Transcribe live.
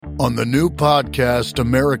On the new podcast,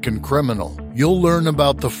 American Criminal, you'll learn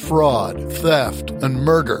about the fraud, theft, and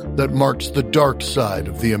murder that marks the dark side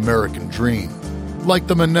of the American dream. Like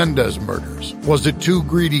the Menendez murders, was it two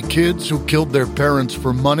greedy kids who killed their parents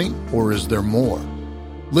for money, or is there more?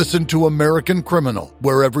 Listen to American Criminal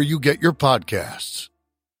wherever you get your podcasts.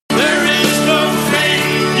 There is no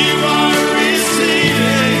pain you are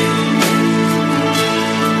receiving.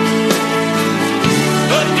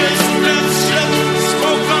 The distant ship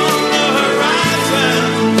spoke on the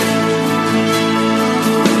horizon.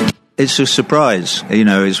 It's a surprise,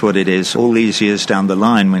 is what it is. All these years down the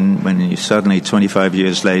line, when you suddenly, 25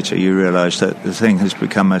 years later, you realize that the thing has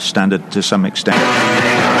become a standard to some extent.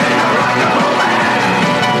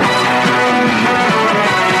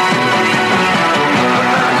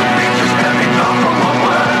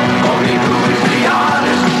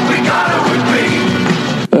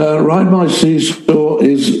 Ride My Seesaw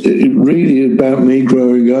is really about me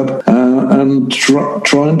growing up and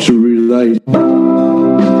trying to relate.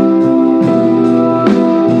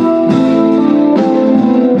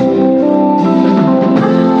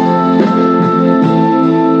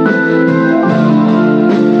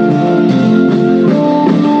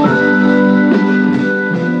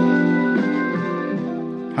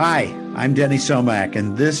 Hi, I'm Denny Somack,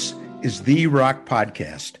 and this is The Rock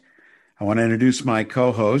Podcast. I want to introduce my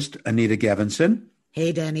co-host, Anita Gevinson.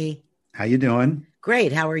 Hey, Denny. How you doing?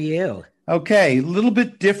 Great. How are you? Okay, a little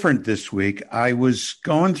bit different this week. I was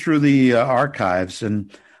going through the archives,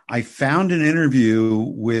 and I found an interview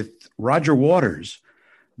with Roger Waters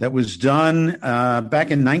that was done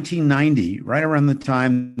back in 1990, right around the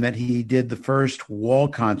time that he did the first Wall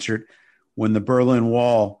concert when the Berlin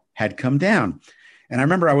Wall had come down. And I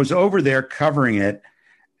remember I was over there covering it.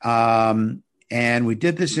 And we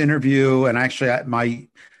did this interview, and actually, I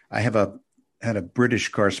had a British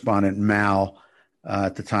correspondent, Mal,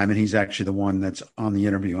 at the time, and he's actually the one that's on the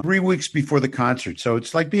interview 3 weeks before the concert. So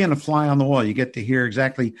it's like being a fly on the wall. You get to hear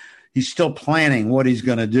exactly, he's still planning what he's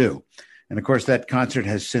going to do. And of course, that concert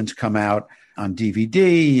has since come out on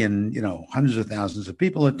DVD, and hundreds of thousands of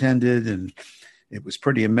people attended, and it was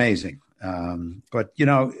pretty amazing. But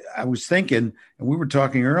I was thinking, and we were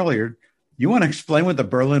talking earlier. You want to explain what the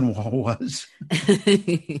Berlin Wall was?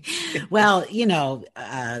 Well,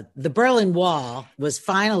 the Berlin Wall was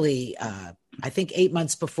finally, I think 8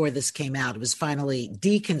 months before this came out, it was finally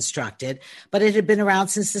deconstructed, but it had been around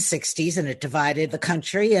since the 60s and it divided the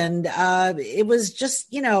country. And it was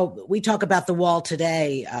just, we talk about the wall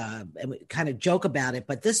today and we kind of joke about it,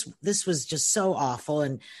 but this was just so awful.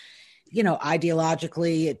 And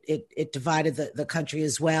ideologically, it divided the country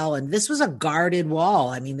as well. And this was a guarded wall.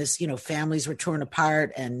 I mean, families were torn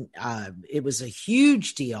apart, and it was a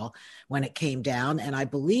huge deal when it came down. And I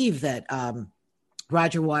believe that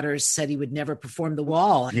Roger Waters said he would never perform the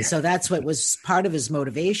wall. Yeah. So that's what was part of his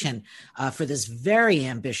motivation for this very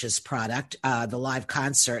ambitious product, the live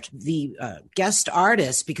concert. The guest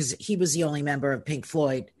artist, because he was the only member of Pink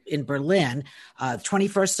Floyd in Berlin,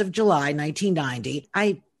 21st of July, 1990.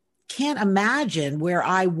 I can't imagine where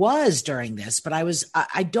I was during this, but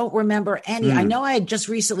I don't remember any. I know I had just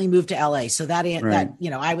recently moved to LA. So that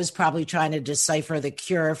I was probably trying to decipher the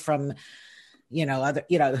Cure from,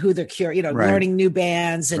 who the Cure, learning new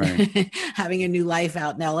bands and having a new life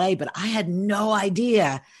out in LA. But I had no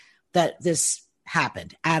idea that this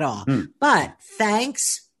happened at all. But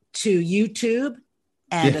thanks to YouTube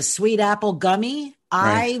and a sweet apple gummy,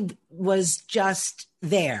 I was just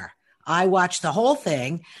there. I watched the whole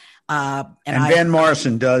thing. And Van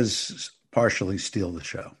Morrison does partially steal the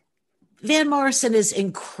show. Van Morrison is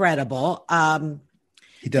incredible.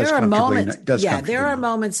 He does. There are moments. There are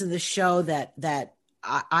moments in the show that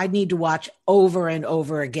I need to watch over and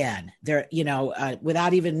over again. There,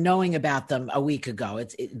 without even knowing about them a week ago,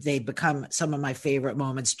 they become some of my favorite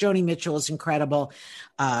moments. Joni Mitchell is incredible.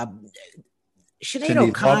 Sinead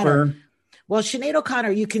O'Connor. Lauper. Well, Sinead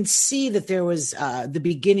O'Connor, you can see that there was the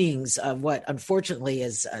beginnings of what unfortunately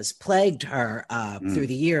has plagued her through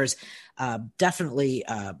the years. Definitely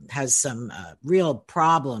has some real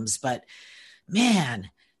problems, but man,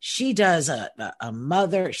 she does a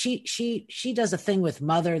mother. She does a thing with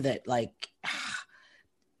mother that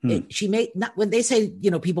she made not when they say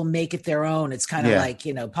people make it their own. It's kind of like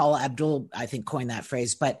Paula Abdul I think coined that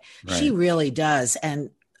phrase, but she really does. And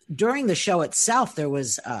during the show itself, there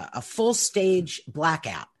was a full stage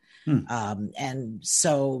blackout. And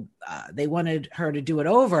so they wanted her to do it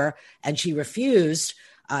over, and she refused.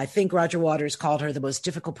 I think Roger Waters called her the most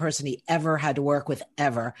difficult person he ever had to work with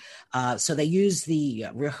ever. So they used the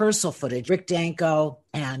rehearsal footage. Rick Danko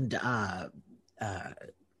and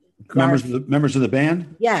members of the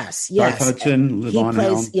band? Yes. Garth Hudson, Levon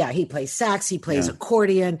Helm. Yeah, he plays sax. He plays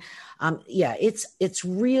accordion. It's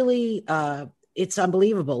really it's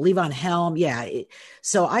unbelievable. Levon Helm. Yeah.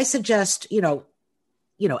 So I suggest,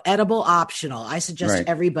 edible optional. I suggest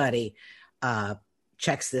everybody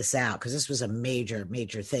checks this out because this was a major,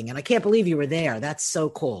 major thing. And I can't believe you were there. That's so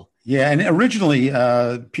cool. Yeah. And originally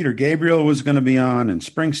Peter Gabriel was going to be on, and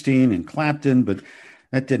Springsteen and Clapton, but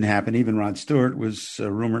that didn't happen. Even Rod Stewart was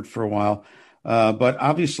rumored for a while. But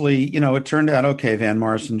obviously, it turned out okay. Van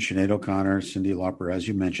Morrison, Sinead O'Connor, Cyndi Lauper, as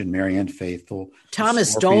you mentioned, Marianne Faithfull.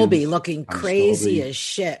 Thomas Dolby looking crazy as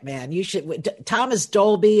shit, man. You should. Thomas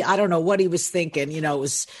Dolby, I don't know what he was thinking. It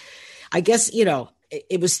was, I guess,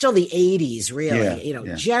 it was still the 80s, really.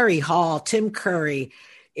 Jerry Hall, Tim Curry.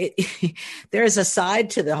 There's a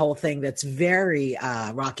side to the whole thing that's very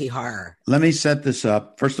Rocky Horror. Let me set this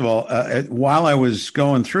up. First of all, while I was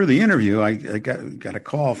going through the interview, I got a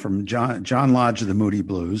call from John Lodge of the Moody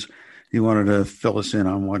Blues. He wanted to fill us in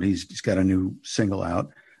on what he's got a new single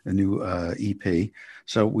out, a new EP.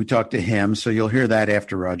 So we talked to him. So you'll hear that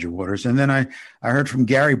after Roger Waters. And then I heard from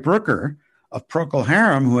Gary Brooker of Procol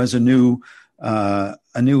Harum, who has a new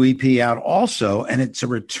EP out also, and it's a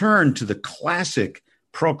return to the classic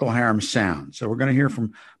Procol Harum sound. So we're going to hear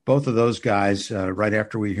from both of those guys right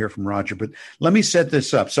after we hear from Roger. But let me set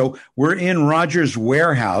this up. So we're in Roger's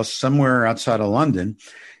warehouse somewhere outside of London,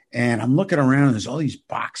 and I'm looking around, and there's all these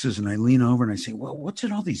boxes, and I lean over and I say, well, what's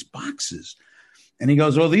in all these boxes? And he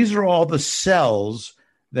goes, well, these are all the cells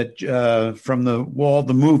that from the Wall,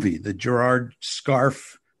 the movie, the Gerard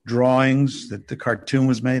Scarfe drawings that the cartoon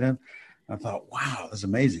was made of. I thought, wow, that's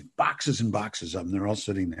amazing. Boxes and boxes of them. They're all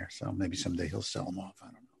sitting there. So maybe someday he'll sell them off. I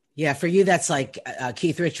don't know. Yeah, for you, that's like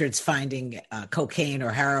Keith Richards finding cocaine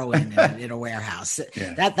or heroin in a warehouse.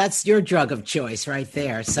 Yeah. That's your drug of choice right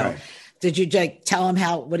there. So Did you tell him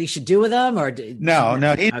what he should do with them? Or No.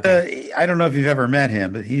 Okay. I don't know if you've ever met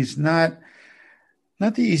him, but he's not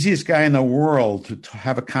the easiest guy in the world to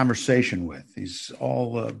have a conversation with. He's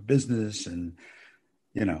all business and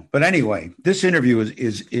but anyway, this interview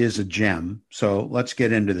is a gem. So let's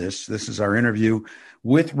get into this. This is our interview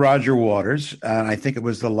with Roger Waters. I think it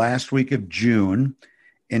was the last week of June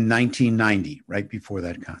in 1990, right before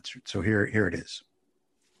that concert. So here it is.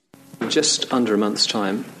 In just under a month's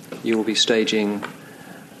time, you will be staging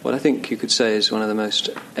what I think you could say is one of the most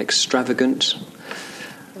extravagant,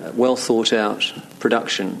 well thought out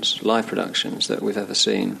live productions that we've ever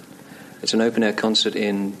seen. It's an open air concert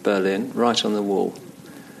in Berlin, right on the wall.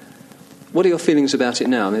 What are your feelings about it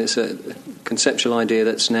now? I mean, it's a conceptual idea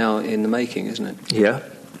that's now in the making, isn't it? Yeah.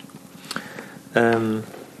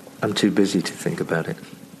 I'm too busy to think about it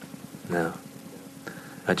now.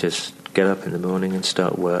 I just get up in the morning and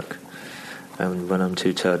start work. And when I'm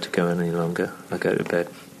too tired to go any longer, I go to bed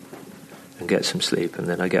and get some sleep. And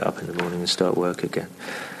then I get up in the morning and start work again.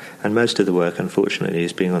 And most of the work, unfortunately,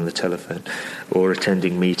 is being on the telephone or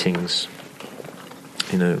attending meetings,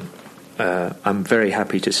 I'm very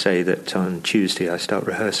happy to say that on Tuesday I start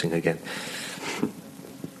rehearsing again,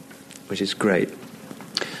 which is great.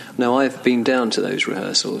 Now, I've been down to those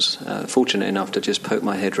rehearsals, fortunate enough to just poke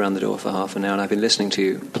my head round the door for half an hour, and I've been listening to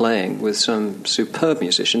you playing with some superb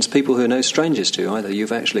musicians, people who are no strangers to either.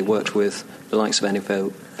 You've actually worked with the likes of Annie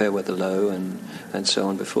Fairweather Lowe and so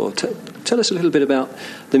on before. Tell us a little bit about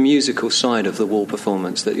the musical side of the wall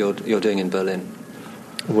performance that you're doing in Berlin.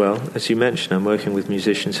 Well, as you mentioned, I'm working with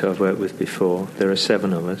musicians who I've worked with before. There are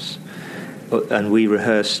 7 of us. And we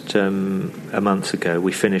rehearsed a month ago.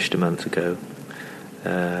 We finished a month ago.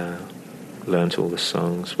 Learned all the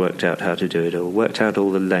songs, worked out how to do it all, worked out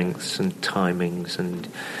all the lengths and timings. And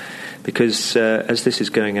because as this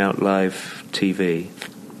is going out live TV,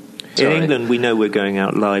 in England we know we're going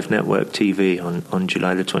out live network TV on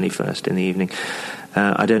July the 21st in the evening.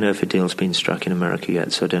 I don't know if a deal's been struck in America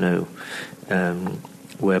yet, so I don't know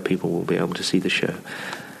where people will be able to see the show.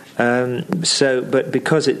 But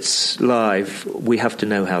because it's live, we have to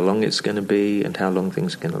know how long it's going to be and how long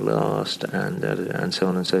things are going to last, and so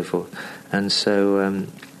on and so forth. And so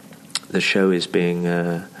the show is being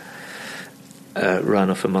run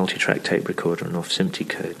off a multi-track tape recorder and off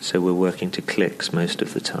SMPTE-code. So we're working to clicks most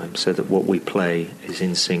of the time, so that what we play is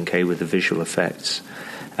in sync, A, with the visual effects,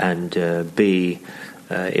 and B,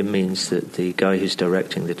 it means that the guy who's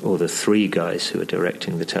directing or the 3 guys who are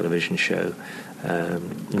directing the television show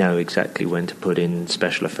know exactly when to put in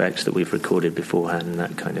special effects that we've recorded beforehand and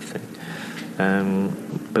that kind of thing.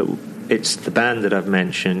 But it's the band that I've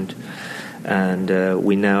mentioned, and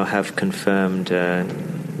we now have confirmed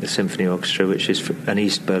the symphony orchestra, which is an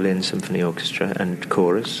East Berlin symphony orchestra and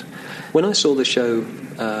chorus. When I saw the show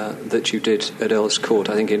that you did at Earl's Court,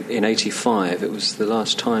 I think in 85, it was the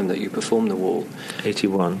last time that you performed The Wall.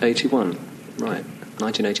 81. 81, right.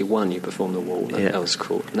 1981 you performed The Wall at Earl's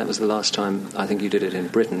Court, and that was the last time I think you did it in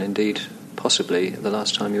Britain, indeed possibly the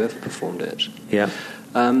last time you ever performed it. Yeah.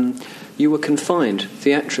 You were confined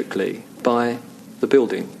theatrically by the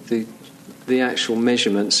building. The actual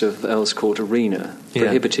measurements of Earl's Court Arena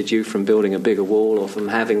prohibited you from building a bigger wall or from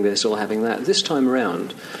having this or having that. This time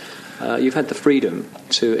around, you've had the freedom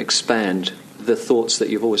to expand the thoughts that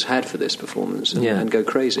you've always had for this performance and go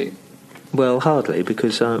crazy. Well, hardly,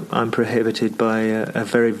 because I'm prohibited by a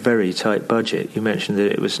very, very tight budget. You mentioned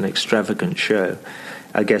that it was an extravagant show.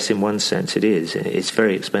 I guess in one sense it is. It's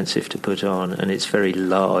very expensive to put on, and it's very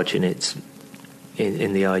large in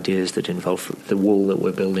the ideas that involve. The wall that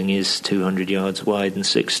we're building is 200 yards wide and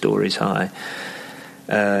 6 stories high.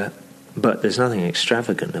 But there's nothing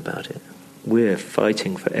extravagant about it. We're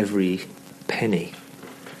fighting for every penny.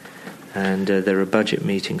 And there are budget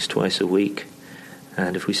meetings twice a week.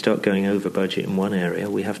 And if we start going over budget in one area,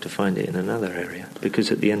 we have to find it in another area. Because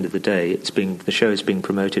at the end of the day, the show is being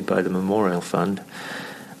promoted by the Memorial Fund,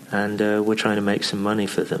 and we're trying to make some money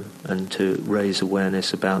for them and to raise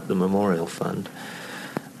awareness about the Memorial Fund.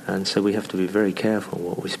 And so we have to be very careful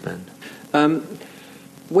what we spend.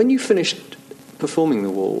 When you finished performing The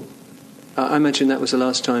Wall, I imagine that was the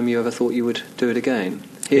last time you ever thought you would do it again.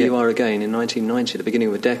 Here you are again in 1990, the beginning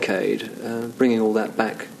of a decade, bringing all that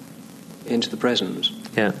back into the present.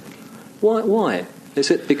 Yeah. Why?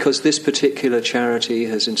 Is it because this particular charity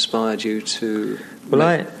has inspired you to...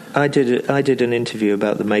 Well, I did an interview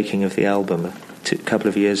about the making of the album a couple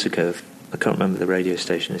of years ago. I can't remember the radio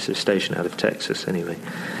station. It's a station out of Texas, anyway.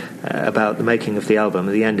 About the making of the album.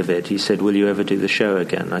 At the end of it, he said, "Will you ever do the show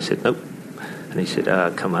again?" I said, "Nope." And he said,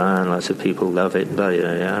 "Come on, lots of people love it." And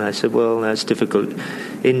I said, "Well, that's difficult.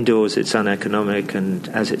 Indoors, it's uneconomic, and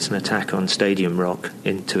as it's an attack on stadium rock,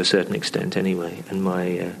 to a certain extent anyway, and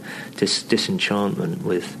my disenchantment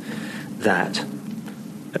with that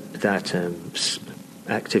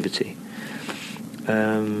activity,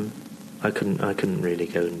 I couldn't really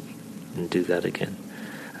go and do that again."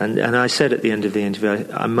 And I said at the end of the interview,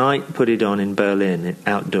 I might put it on in Berlin,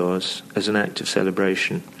 outdoors, as an act of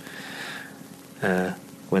celebration,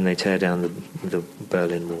 when they tear down the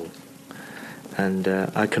Berlin Wall. And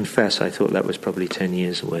I confess I thought that was probably 10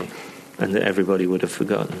 years away and that everybody would have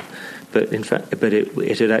forgotten. But in fact,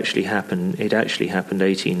 it had actually happened. It actually happened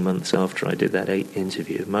 18 months after I did that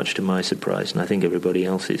interview, much to my surprise, and I think everybody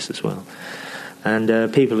else's as well.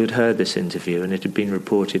 And people had heard this interview, and it had been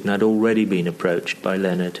reported, and I'd already been approached by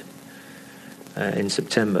Leonard in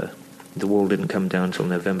September. The wall didn't come down until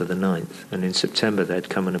November the 9th, and in September they'd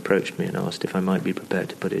come and approached me and asked if I might be prepared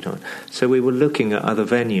to put it on. So we were looking at other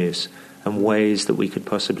venues and ways that we could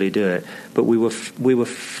possibly do it, but we were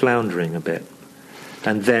floundering a bit.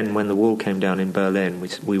 And then when the wall came down in Berlin,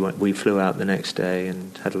 we flew out the next day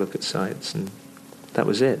and had a look at sites, and that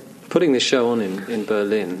was it. Putting this show on in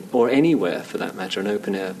Berlin, or anywhere for that matter, an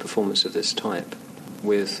open-air performance of this type,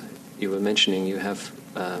 you were mentioning you have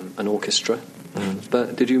an orchestra,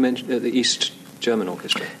 but did you mention the East German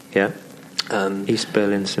Orchestra? Yeah. East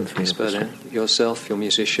Berlin Symphony Orchestra. Berlin. Yourself, your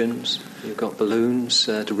musicians, you've got balloons,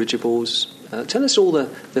 dirigibles. Tell us all the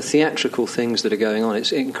theatrical things that are going on.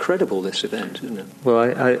 It's incredible, this event, isn't it? Well,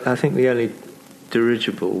 I think the only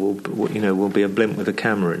dirigible will be a blimp with a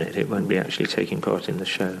camera in it. It won't be actually taking part in the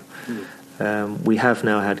show. We have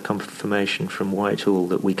now had confirmation from Whitehall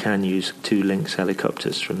that we can use 2 Lynx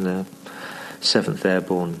helicopters from the 7th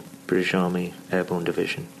Airborne British Army Airborne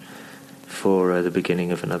Division for the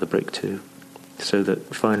beginning of another Brick 2. So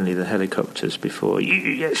that finally the helicopters, before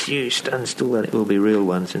you stand still, that it will be real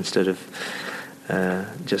ones instead of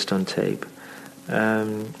just on tape.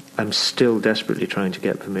 I'm still desperately trying to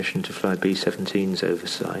get permission to fly B-17s over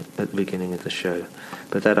site at the beginning of the show,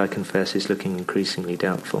 but that, I confess, is looking increasingly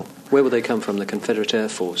doubtful. Where will they come from, the Confederate Air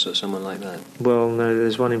Force or someone like that? Well, no,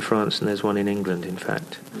 there's one in France and there's one in England, in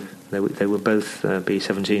fact. They were both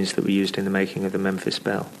B-17s that were used in the making of the Memphis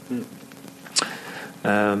Belle.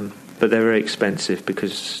 But they're very expensive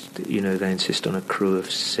because, they insist on a crew of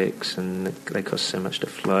 6 and they cost so much to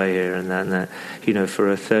fly here and that.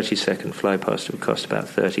 For a 30-second fly past it would cost about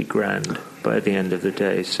 30 grand by the end of the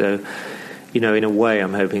day. So, in a way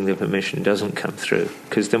I'm hoping the permission doesn't come through,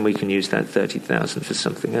 because then we can use that 30,000 for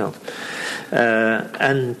something else.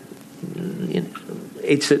 And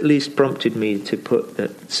it's at least prompted me to put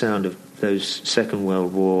the sound of those Second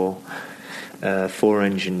World War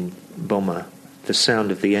 4-engine bomber, the sound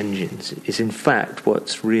of the engines, is in fact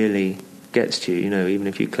what's really gets to you, even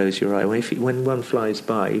if you close your eye. When one flies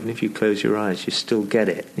by, even if you close your eyes, you still get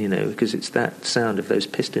it, because it's that sound of those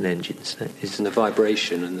piston engines. And the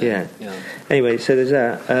vibration. And yeah. Anyway, so there's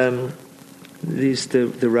that.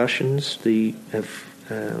 The Russians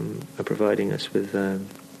are providing us with.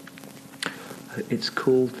 It's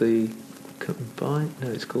called the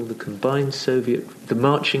Combined Soviet, the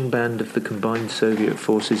marching band of the Combined Soviet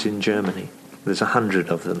Forces in Germany. There's 100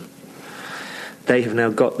 of them. They have now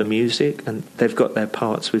got the music and they've got their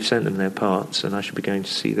parts. We've sent them their parts, and I should be going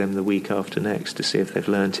to see them the week after next to see if they've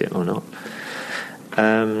learnt it or not.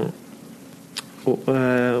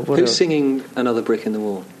 Who's singing Another Brick in the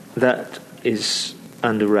Wall? That is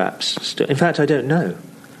under wraps. In fact, I don't know.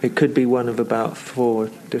 It could be one of about 4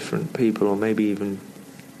 different people, or maybe even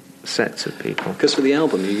sets of people. Because for the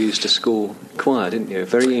album you used a school choir, didn't you?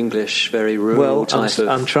 Very English, very rural type of...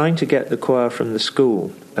 I'm trying to get the choir from the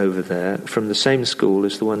school over there, from the same school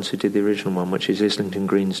as the ones who did the original one, which is Islington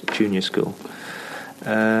Green's junior school.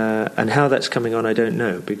 And how that's coming on, I don't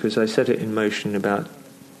know, because I set it in motion about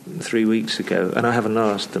 3 weeks ago, and I haven't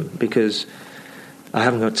asked them, because I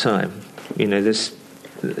haven't got time.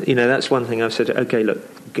 That's one thing I've said. Okay, look,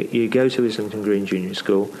 you go to Islington Green Junior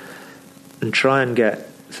School and try and get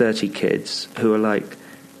 30 kids who are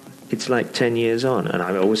it's like 10 years on. And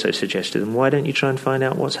I also suggested to them, why don't you try and find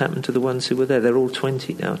out what's happened to the ones who were there? They're all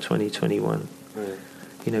 20 now, 2021. Right.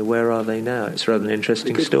 Where are they now? It's rather an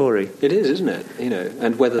interesting story. It is, isn't it?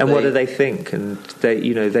 And what do they think? And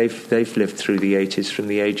they've lived through the 80s from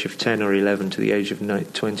the age of 10 or 11 to the age of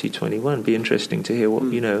 20, 21. Be interesting to hear what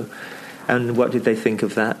and what did they think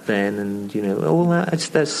of that then? And all that.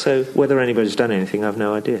 That's so. Whether anybody's done anything, I've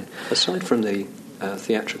no idea. Aside from the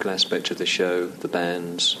theatrical aspect of the show, the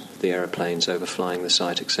bands, the aeroplanes overflying the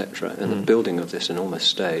site, etc., and the building of this enormous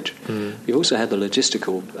stage, you've also had the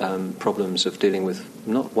logistical problems of dealing with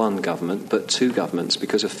not one government but 2 governments,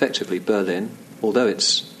 because effectively Berlin, although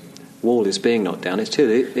its wall is being knocked down, it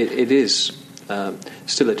is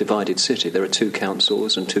still a divided city. There are 2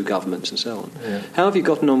 councils and 2 governments and so on. Yeah. How have you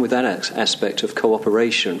gotten on with that aspect of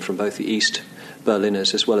cooperation from both the East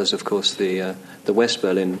Berliners as well as, of course, the West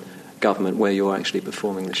Berlin government, where you're actually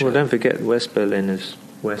performing the show? Well, don't forget West Berlin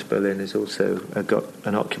has also got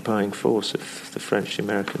an occupying force of the French, the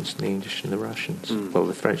Americans, and the English and the Russians. Well,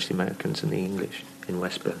 the French, the Americans, and the English in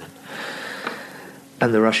West Berlin.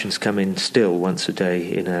 And the Russians come in still once a day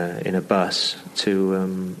in a bus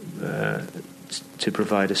to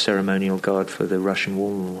provide a ceremonial guard for the Russian War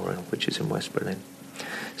Memorial, which is in West Berlin.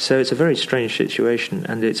 So it's a very strange situation,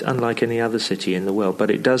 and it's unlike any other city in the world, but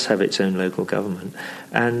it does have its own local government.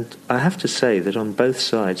 And I have to say that on both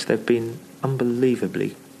sides they've been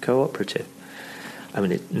unbelievably cooperative. I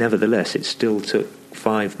mean, nevertheless, it still took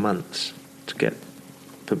 5 months to get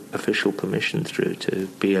official permission through to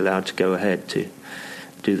be allowed to go ahead to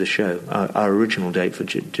do the show. Our original date for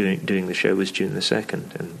doing the show was June the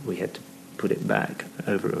 2nd, and we had to put it back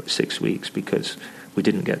over 6 weeks because we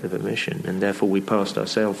didn't get the permission, and therefore we passed our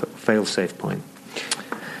fail-safe point.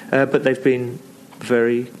 But they've been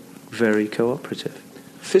very, very cooperative.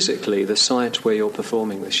 Physically, the site where you're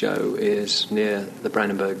performing the show is near the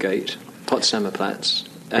Brandenburg Gate, Potsdamer Platz,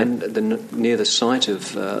 and near the site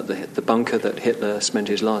of the bunker that Hitler spent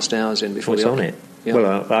his last hours in before it's on it. Yeah.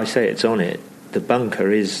 Well, I say it's on it. The bunker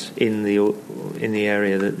is in the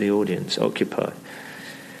area that the audience occupy.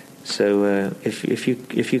 So if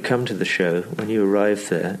you come to the show, when you arrive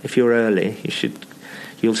there, if you're early,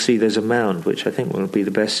 you'll see there's a mound which I think will be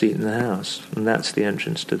the best seat in the house, and that's the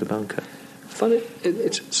entrance to the bunker. Funny,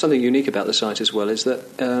 it's something unique about the site as well is that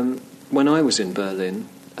when I was in Berlin,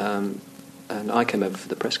 and I came over for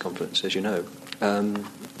the press conference, as you know,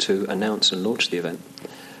 to announce and launch the event.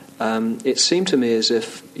 It seemed to me as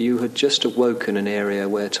if you had just awoken an area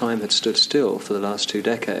where time had stood still for the last 2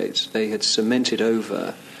 decades. They had cemented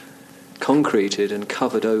over, concreted and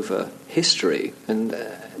covered over history, and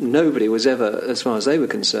nobody was ever, as far as they were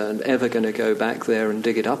concerned, ever going to go back there and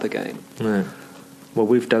dig it up again. No. Well,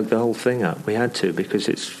 we've dug the whole thing up. We had to, because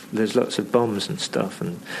there's lots of bombs and stuff,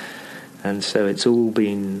 and so it's all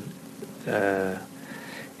been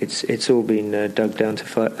it's all been dug down to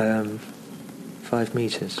 5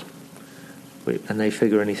 meters. And they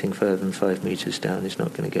figure anything further than 5 meters down is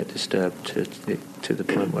not going to get disturbed to the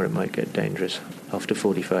point where it might get dangerous after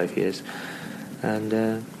 45 years.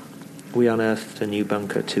 And we unearthed a new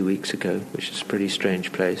bunker 2 weeks ago, which is a pretty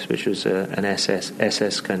strange place, which was an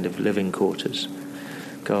SS kind of living quarters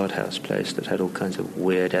guardhouse place that had all kinds of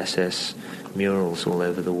weird SS murals all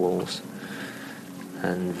over the walls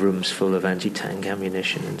and rooms full of anti-tank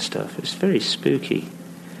ammunition and stuff. It's a very spooky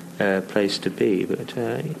place to be, but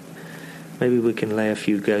maybe we can lay a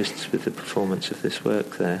few ghosts with the performance of this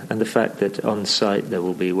work there. And the fact that on site there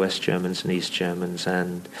will be West Germans and East Germans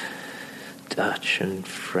and Dutch and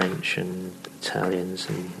French and Italians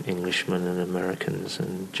and Englishmen and Americans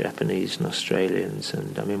and Japanese and Australians,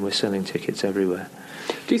 and I mean we're selling tickets everywhere.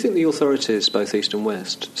 Do you think the authorities, both East and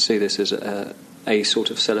West, see this as a sort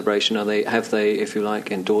of celebration? Have they, if you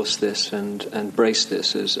like, endorsed this and embraced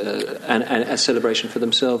this as a celebration for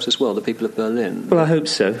themselves as well, the people of Berlin? Well, I hope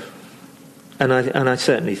so. And I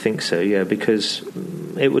certainly think so, yeah, because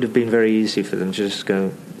it would have been very easy for them to just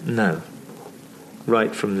go, no,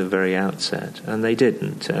 right from the very outset. And they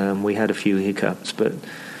didn't. We had a few hiccups, but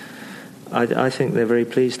I think they're very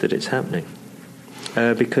pleased that it's happening.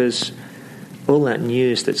 Because all that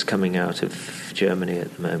news that's coming out of Germany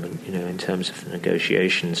at the moment, you know, in terms of the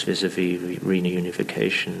negotiations vis-à-vis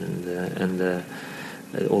reunification and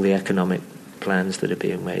all the economic plans that are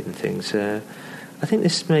being made and things, I think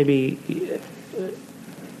this maybe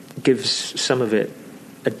gives some of it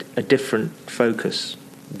a different focus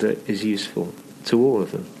that is useful to all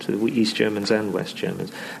of them, to the East Germans and West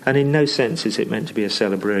Germans. And in no sense is it meant to be a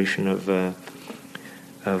celebration of a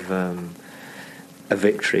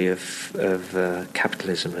victory of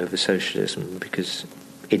capitalism over socialism, because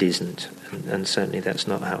it isn't, and certainly that's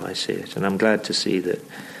not how I see it. And I'm glad to see that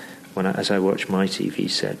as I watch my TV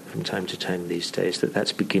set from time to time these days,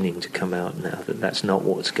 that's beginning to come out now, that's not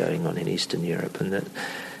what's going on in Eastern Europe, and that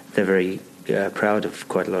they're very proud of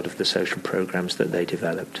quite a lot of the social programs that they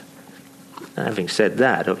developed. Having said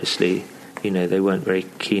that, obviously, you know, they weren't very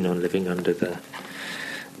keen on living under the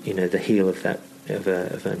heel of that of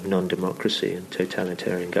a non-democracy and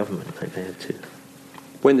totalitarian government like they had to.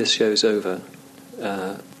 When this show's over,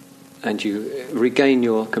 and you regain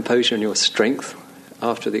your composure and your strength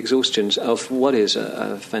after the exhaustions of what is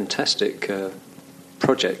a fantastic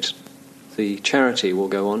project, the charity will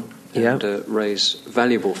go on and raise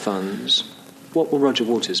valuable funds. What will Roger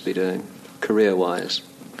Waters be doing, career-wise?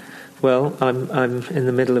 Well, I'm in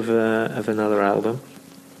the middle of another album.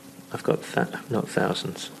 I've got not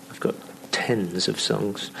thousands. I've got tens of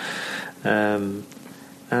songs, and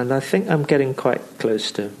I think I'm getting quite close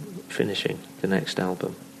to finishing the next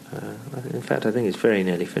album. In fact, I think it's very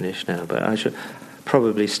nearly finished now. But I should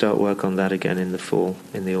probably start work on that again in the fall,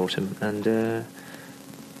 in the autumn, and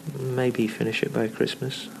maybe finish it by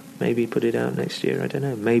Christmas. Maybe put it out next year. I don't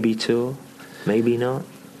know. Maybe tour. Maybe not.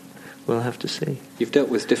 We'll have to see. You've dealt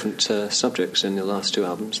with different subjects in the last two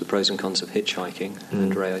albums, the pros and cons of hitchhiking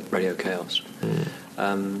and Radio Chaos.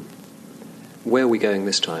 Where are we going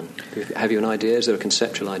this time? Have you an idea? Is there a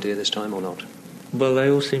conceptual idea this time or not? Well, they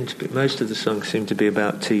all seem to be, most of the songs seem to be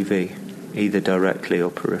about TV, either directly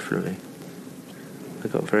or peripherally. I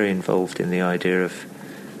got very involved in the idea of,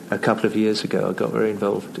 a couple of years ago, I got very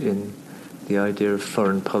involved in the idea of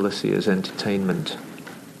foreign policy as entertainment.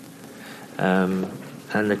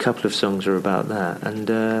 And a couple of songs are about that.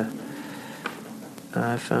 And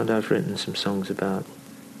I found I've written some songs about,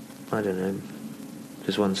 I don't know,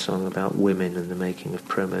 there's one song about women and the making of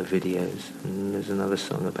promo videos, and there's another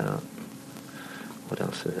song about, what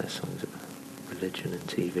else are there songs about? Religion and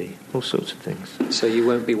TV, all sorts of things. So you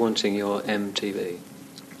won't be wanting your MTV?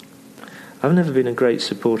 I've never been a great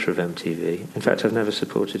supporter of MTV. In fact, I've never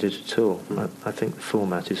supported it at all. I think the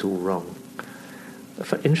format is all wrong.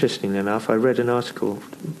 Interestingly enough, I read an article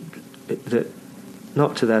that,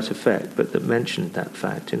 not to that effect, but that mentioned that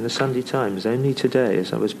fact in the Sunday Times only today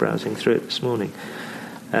as I was browsing through it this morning.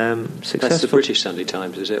 That's the British Sunday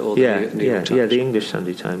Times, is it? Or the New York Times? Yeah, the English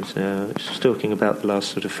Sunday Times. It's talking about the last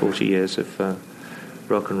sort of 40 years of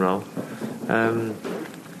rock and roll.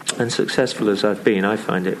 And successful as I've been, I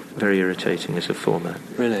find it very irritating as a format.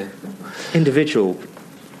 Really? Individual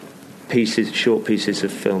pieces, short pieces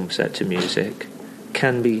of film set to music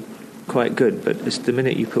can be quite good, but it's the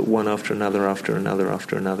minute you put one after another, after another,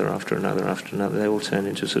 after another, after another, after another, they all turn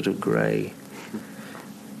into a sort of grey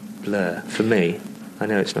blur. For me, I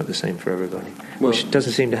know it's not the same for everybody, which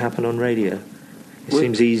doesn't seem to happen on radio. It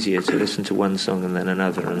seems easier to listen to one song and then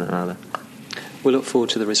another and another. We'll look forward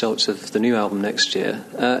to the results of the new album next year.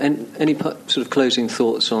 Any sort of closing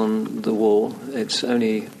thoughts on The Wall? It's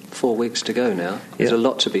only 4 weeks to go now. There's a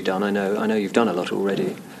lot to be done. I know you've done a lot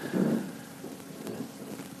already.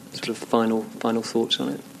 Sort of final thoughts on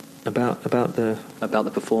it? About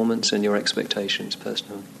the performance and your expectations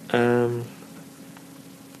personally.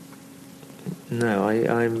 No,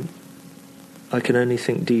 I can only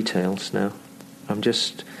think details now. I'm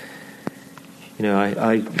just,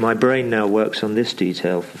 my brain now works on this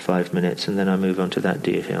detail for 5 minutes, and then I move on to that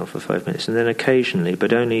detail for 5 minutes, and then occasionally,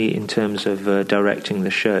 but only in terms of directing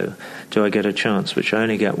the show, do I get a chance, which I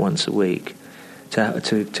only get once a week,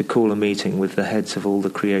 to call a meeting with the heads of all the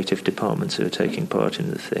creative departments who are taking part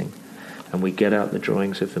in the thing, and we get out the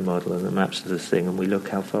drawings of the model and the maps of the thing, and we look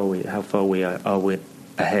how far we are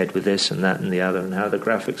ahead with this and that and the other, and how the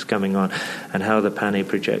graphics coming on, and how the Pani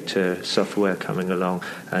projector software coming along,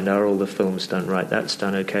 and are all the films done right? That's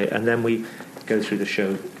done okay, and then we go through the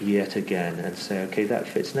show yet again and say, okay, that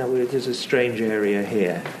fits. Now there's a strange area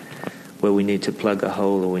here where we need to plug a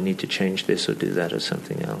hole, or we need to change this or do that or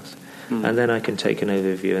something else. And then I can take an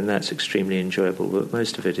overview, and that's extremely enjoyable, but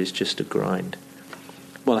most of it is just a grind.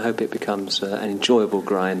 Well, I hope it becomes an enjoyable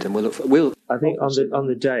grind, and I think on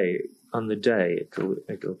the day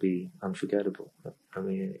it'll be unforgettable. I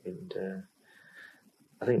mean, and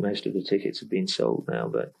I think most of the tickets have been sold now,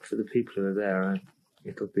 but for the people who are there,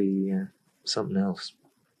 it'll be something else.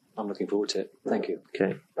 I'm looking forward to it. Thank you.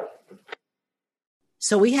 Okay.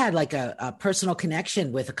 So we had like a personal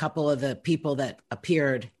connection with a couple of the people that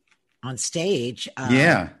appeared on stage.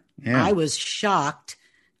 Yeah. I was shocked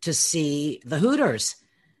to see the Hooters,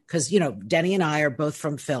 because, Denny and I are both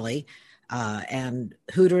from Philly, and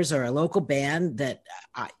Hooters are a local band that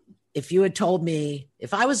if you had told me,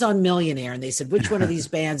 if I was on Millionaire and they said, which one of these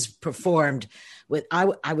bands performed with,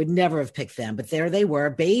 I would never have picked them, but there they were,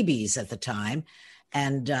 babies at the time.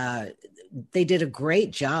 And they did a great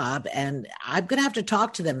job, and I'm going to have to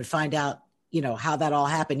talk to them and find out, how that all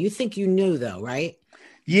happened. You think you knew though, right?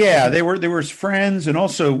 Yeah, they were friends, and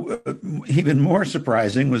also even more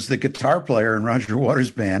surprising was the guitar player in Roger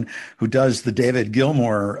Waters' band who does the David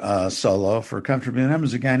Gilmour solo for Comfortably Numb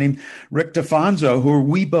is a guy named Rick DeFonso, who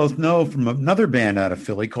we both know from another band out of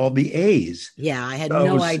Philly called the A's. Yeah, I had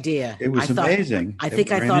no idea. It was amazing. I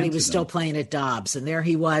thought he was still playing at Dobbs, and there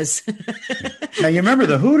he was. Now, you remember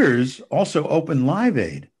the Hooters also opened Live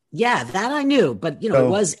Aid. Yeah, that I knew, but, it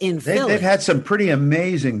was in Philly. They've had some pretty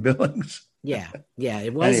amazing billings. Yeah,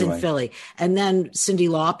 it was in Philly. And then Cyndi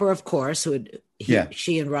Lauper, of course,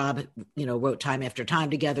 she and Rob, wrote Time After Time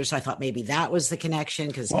together. So I thought maybe that was the connection.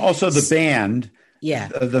 Because also the band,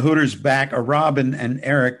 the Hooters Rob and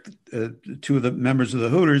Eric, two of the members of the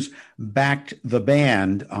Hooters, backed the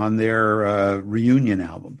band on their reunion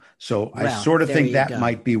album. So I sort of think that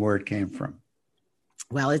might be where it came from.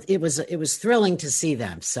 Well, it was thrilling to see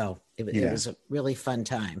them. So it was a really fun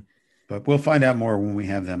time. But we'll find out more when we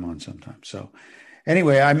have them on sometime. So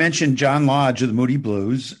anyway, I mentioned John Lodge of the Moody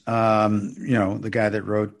Blues, the guy that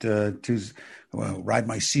wrote Ride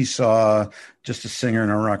My Seesaw, Just a Singer in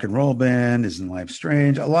a Rock and Roll Band, Isn't Life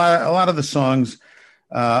Strange? A lot of the songs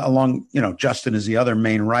along, Justin is the other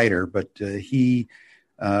main writer, but he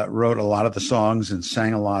wrote a lot of the songs and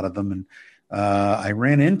sang a lot of them. And I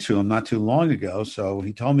ran into him not too long ago. So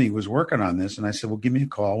he told me he was working on this. And I said, well, give me a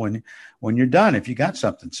call when you're done, if you got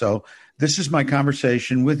something. So this is my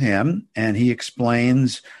conversation with him. And he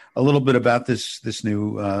explains a little bit about this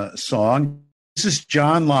new song. This is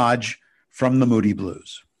John Lodge from the Moody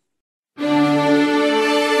Blues.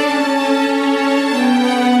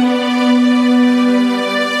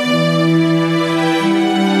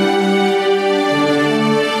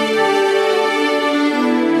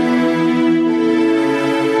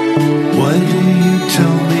 Why do you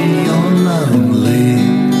tell me you're lonely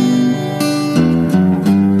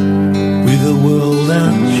with the world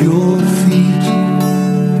at your feet?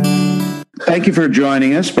 Thank you for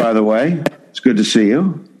joining us, by the way. It's good to see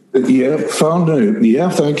you. Yeah, found it. Yeah,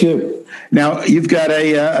 thank you. Now, you've got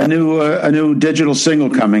a new digital single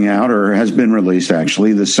coming out, or has been released,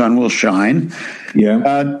 actually, The Sun Will Shine.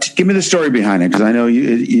 Yeah. Give me the story behind it, because I know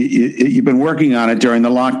you've been working on it during the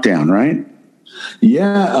lockdown, right?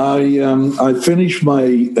 Yeah, I finished my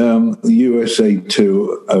USA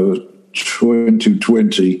tour of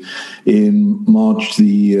 2020 in March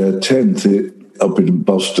the 10th up in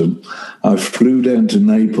Boston. I flew down to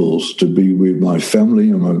Naples to be with my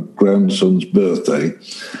family on my grandson's birthday.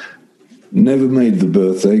 Never made the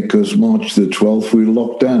birthday because March the 12th we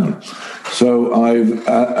locked down. So I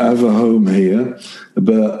have a home here,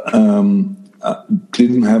 but I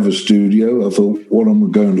didn't have a studio. I thought, what am I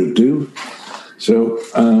going to do? So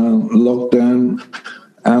lockdown,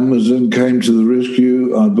 Amazon came to the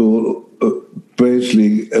rescue. I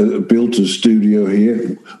built a studio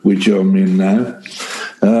here, which I'm in now,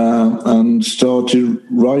 and started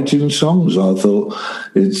writing songs. I thought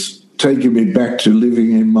it's taken me back to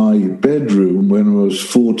living in my bedroom when I was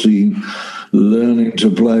 14, learning to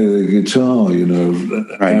play the guitar,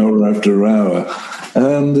 hour after hour.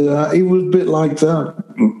 And it was a bit like that,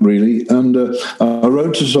 really. And I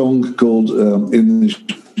wrote a song called In These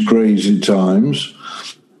Crazy Times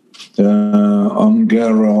on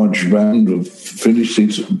GarageBand. Finished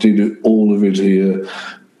it, did all of it here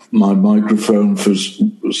my microphone for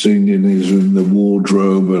singing is in the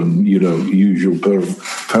wardrobe and, usual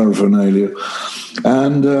paraphernalia.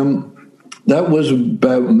 And that was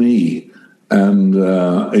about me. And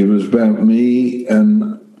it was about me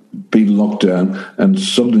and being locked down and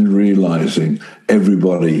suddenly realizing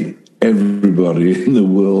everybody in the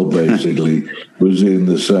world basically was in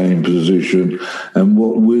the same position, and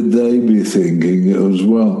what would they be thinking as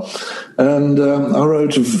well? And I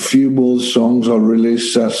wrote a few more songs. I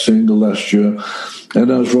released that single last year,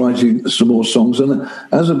 and I was writing some more songs. And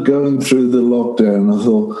as I'm going through the lockdown, I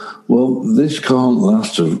thought, well, this can't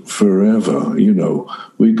last forever.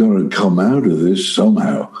 We've got to come out of this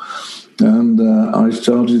somehow. And I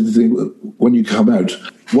started to think, when you come out,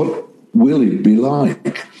 what will it be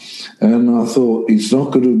like? And I thought, it's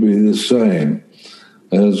not going to be the same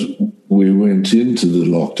as we went into the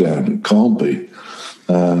lockdown. It can't be.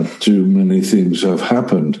 Too many things have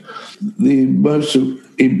happened. The most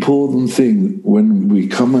important thing when we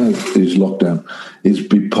come out of this lockdown is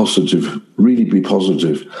be positive, really be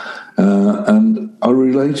positive. And I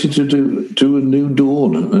related to a new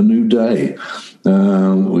dawn, a new day.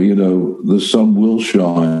 The sun will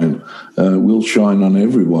shine on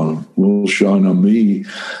everyone, will shine on me,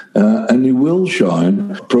 and it will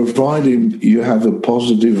shine, providing you have a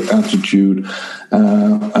positive attitude.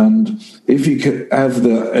 And if you can have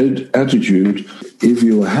that attitude, if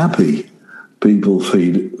you're happy, people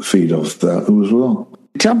feed off that as well.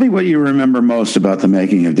 Tell me what you remember most about the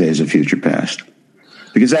making of Days of Future Past.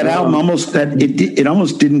 Because that album almost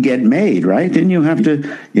didn't get made, right? Didn't you had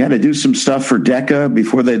to do some stuff for Decca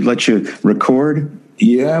before they'd let you record?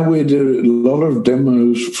 Yeah, we did a lot of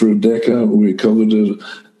demos for Decca. We recorded a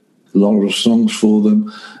lot of songs for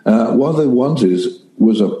them. What they wanted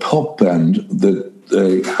was a pop band that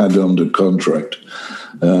they had under contract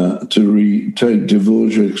to take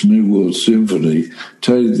Dvorak's New World Symphony,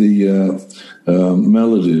 take the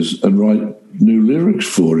melodies and write new lyrics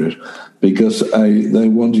for it, because they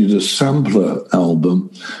wanted a sampler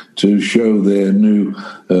album to show their new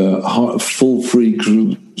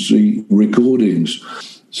full-frequency recordings.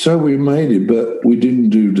 So we made it, but we didn't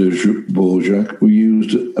do Dvorak. We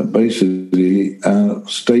used basically a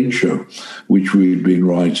stage show, which we'd been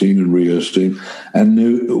writing and rehearsing, and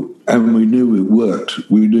we knew it worked.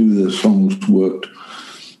 We knew the songs worked.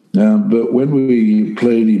 But when we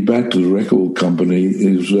played it back to the record company,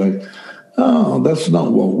 it was like, oh, that's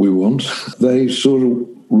not what we want. They sort of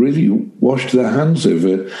really washed their hands of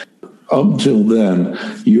it. Until then,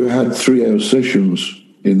 you had 3-hour sessions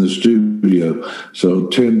in the studio, so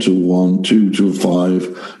 10 till 1, 2 till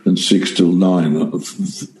 5, and 6 till 9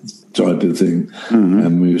 type of thing. Mm-hmm.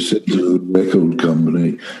 And we said to the record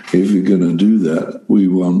company, if you're going to do that, we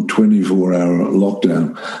want 24-hour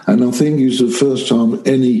lockdown. And I think it's the first time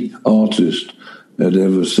any artist had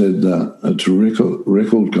ever said that to a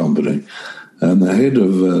record company. And the head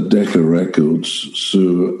of Decca Records,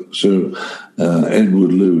 Sir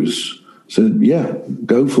Edward Lewis, said, yeah,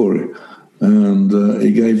 go for it. And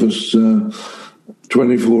he gave us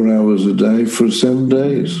 24 hours a day for 7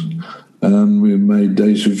 days. And we made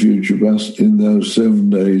Days of Future Past in those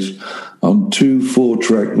 7 days on 2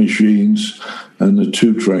 4-track machines and a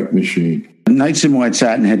 2-track machine. Nights in White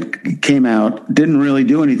Satin came out, didn't really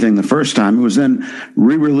do anything the first time. It was then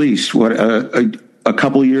re-released, a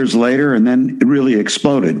couple of years later, and then it really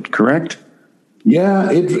exploded, correct? Yeah,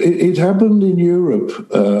 it happened in Europe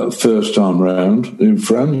first time round, in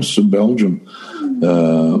France and Belgium.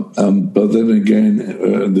 But then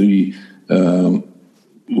again, we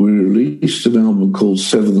released an album called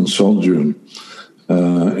Seventh Soldier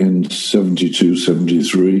in 72,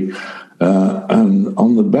 73. And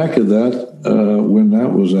on the back of that, when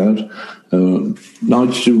that was out,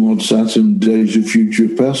 Nights in White Satin, Days of Future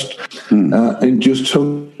Past, it just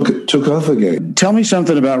took off again. Tell me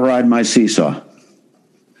something about Ride My Seesaw.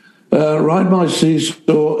 Ride My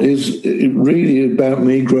Seesaw is really about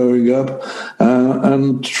me growing up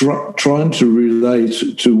and trying to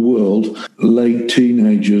relate to world, late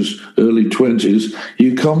teenagers, early 20s,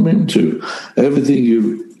 you come into. Everything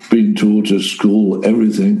you've been taught at school,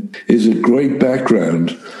 everything is a great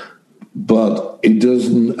background, but it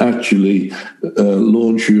doesn't actually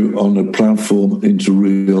launch you on a platform into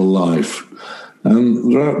real life.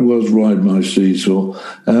 And that was Ride My Seesaw.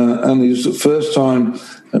 And it's the first time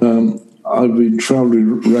I've been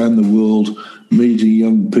traveling around the world, meeting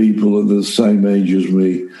young people at the same age as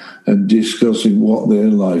me and discussing what their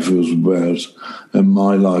life was about and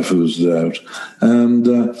my life was about. And,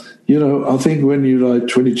 I think when you're like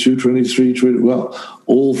 22, 23,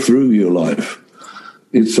 all through your life,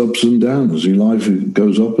 it's ups and downs. Your life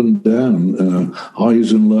goes up and down,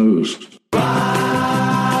 highs and lows.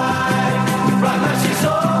 Ride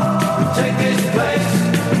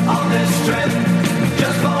with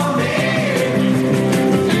just for me.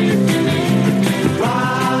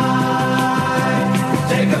 Ride,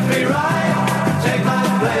 take a free ride, take my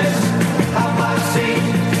place, have my seat.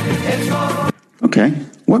 It's for. Okay.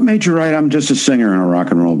 What made you write I'm Just a Singer in a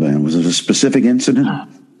Rock and Roll Band? Was it a specific incident?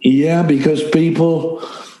 Yeah, because people,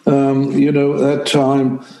 at that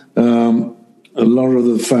time, a lot of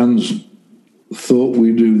the fans thought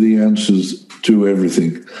we knew the answers to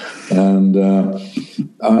everything. And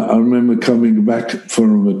I remember coming back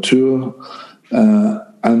from a tour,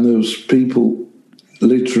 and there was people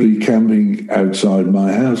literally camping outside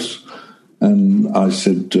my house. And I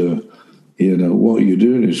said, what you're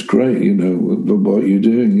doing is great, what you're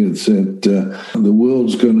doing. It said, the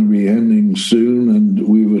world's going to be ending soon, and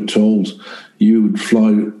we were told you would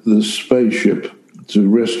fly the spaceship to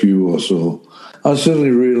rescue us all. I suddenly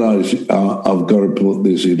realized I've got to put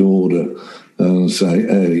this in order and say,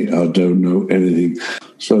 hey, I don't know anything.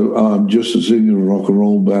 So I'm just a singer in a rock and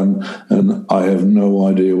roll band, and I have no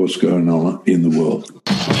idea what's going on in the world.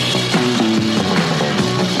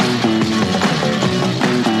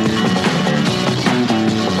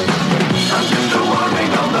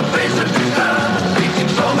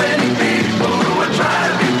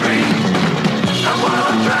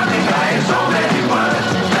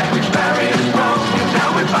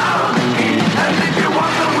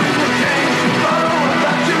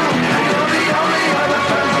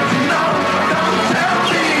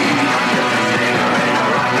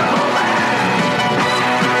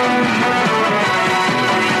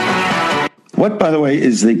 What, by the way,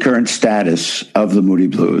 is the current status of the Moody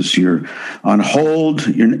Blues? You're on hold,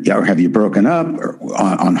 or have you broken up, or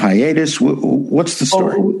on hiatus? What's the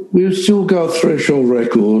story? We've still got Threshold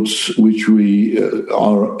Records, which we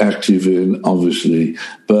are active in, obviously.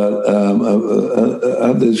 But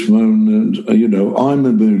at this moment, I'm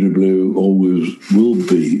a Moody Blue, always will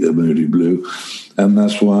be a Moody Blue. And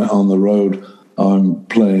that's why on the road, I'm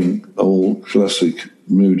playing all classic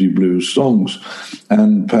Moody Blues songs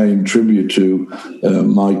and paying tribute to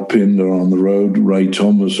Mike Pinder on the road, Ray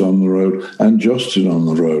Thomas on the road, and Justin on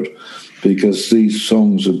the road, because these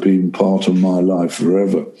songs have been part of my life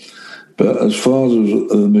forever. But as far as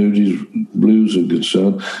the Moody Blues are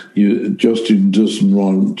concerned, Justin doesn't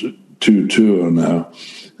want to tour now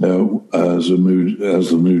as the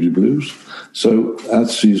Moody Blues. So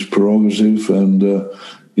that's his prerogative, and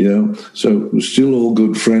so we're still all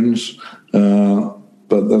good friends.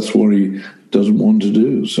 But that's what he doesn't want to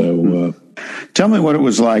do. So, tell me what it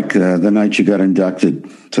was like the night you got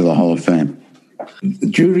inducted to the Hall of Fame.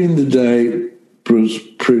 During the day, it was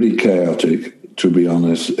pretty chaotic, to be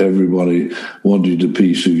honest. Everybody wanted a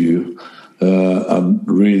piece of you. I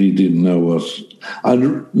really didn't know what. I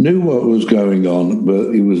knew what was going on,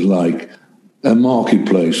 but it was like a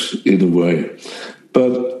marketplace in a way.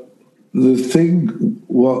 But the thing,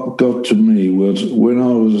 what got to me was when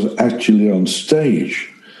I was actually on stage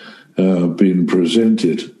being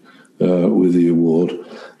presented with the award,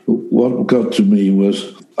 what got to me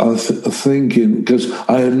was thinking, because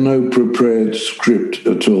I had no prepared script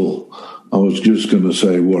at all. I was just going to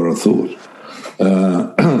say what I thought.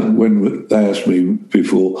 When they asked me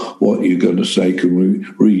before, what are you going to say? Can we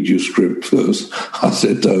read your script first? I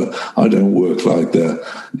said, I don't work like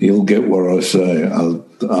that. You'll get what I say.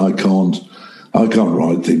 I can't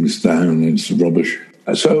write things down. It's rubbish.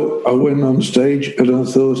 So I went on stage and I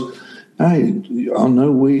thought, hey, I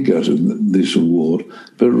know we got this award,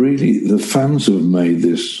 but really the fans have made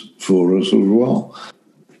this for us as well.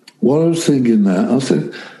 While I was thinking that, I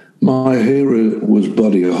said, my hero was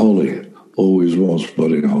Buddy Holly. Always was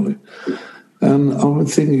Buddy Holly. And I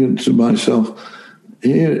was thinking to myself,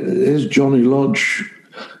 here's Johnny Lodge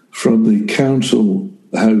from the council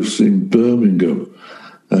house in Birmingham.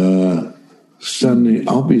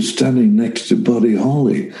 I'll be standing next to Buddy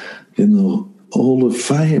Holly in the Hall of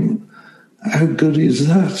Fame. How good is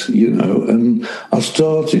that, And I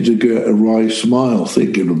started to get a wry smile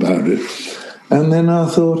thinking about it. And then I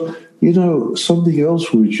thought, something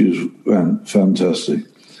else which is fantastic.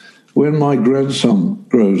 When my grandson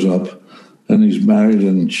grows up and he's married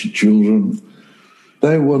and children,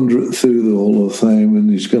 they wander through the Hall of Fame and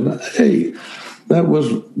he's going, hey, that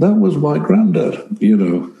was my granddad,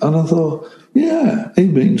 And I thought, yeah, it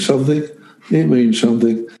means something. It means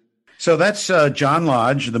something. So that's John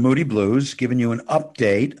Lodge, the Moody Blues, giving you an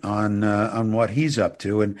update on what he's up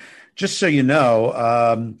to. And just so you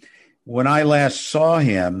know, when I last saw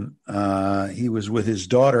him, he was with his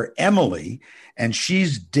daughter, Emily, and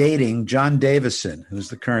she's dating John Davison, who's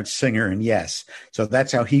the current singer in Yes. So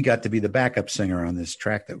that's how he got to be the backup singer on this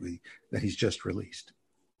track that he's just released.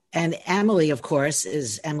 And Emily, of course,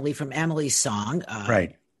 is Emily from Emily's Song.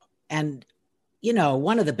 Right. And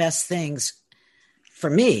one of the best things for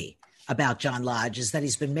me about John Lodge is that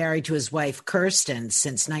he's been married to his wife, Kirsten,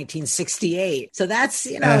 since 1968. So that's,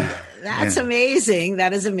 that's amazing.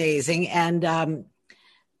 That is amazing. And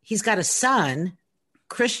he's got a son,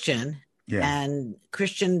 Christian, and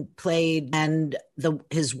Christian played, and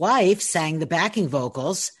his wife sang the backing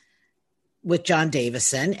vocals with John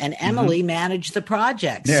Davison, and Emily managed the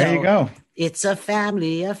project. There you go. It's a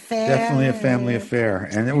family affair. Definitely a family affair.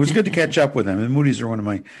 And it was good to catch up with them. And Moody's are one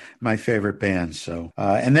of my favorite bands. So,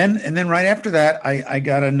 and then right after that, I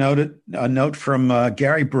got a note from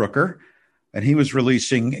Gary Brooker, and he was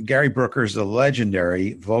releasing. Gary Brooker is the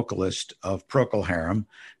legendary vocalist of Procol Harum.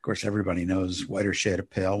 Of course, everybody knows Whiter Shade of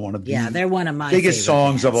Pale, one of the they're one of my biggest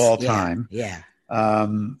songs bands of all time. Yeah.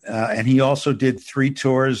 And he also did 3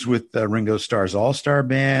 tours with Ringo Starr's All-Star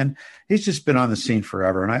Band. He's just been on the scene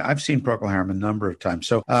forever. And I've seen Procol Harum a number of times.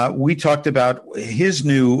 So we talked about his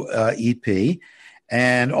new EP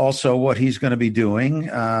and also what he's going to be doing.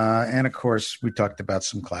 And, of course, we talked about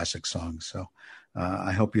some classic songs. So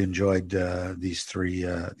I hope you enjoyed these three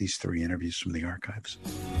interviews from the archives.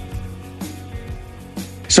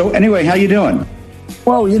 So anyway, how you doing?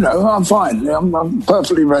 Well, I'm fine. I'm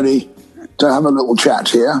perfectly ready to have a little chat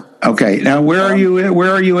here. Okay. Now, where are you?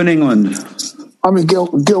 Where are you in England? I'm in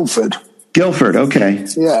Guildford. Guildford. Okay.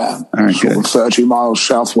 Yeah. All right. Sort of 30 miles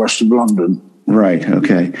southwest of London. Right.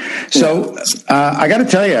 Okay. So I got to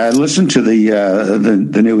tell you, I listened to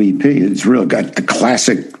the new EP. It's real got the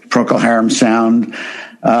classic Procol Harum sound.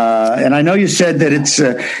 And I know you said that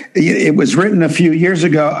it was written a few years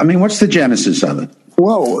ago. I mean, what's the genesis of it?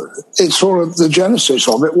 Well, it's sort of the genesis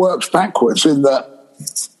of it works backwards in that.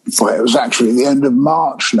 Well, it was actually the end of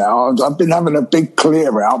March now. I've been having a big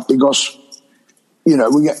clear out because,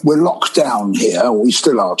 we're locked down here. We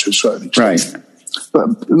still are to a certain extent. Right. But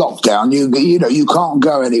lockdown, you can't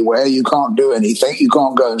go anywhere. You can't do anything. You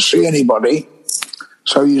can't go and see anybody.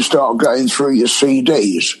 So you start going through your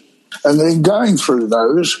CDs. And then going through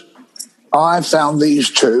those, I found these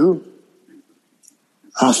 2.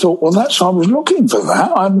 I thought, well, I was looking for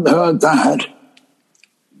that. I hadn't heard that.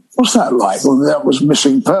 What's that like? Well, that was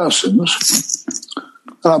Missing Persons.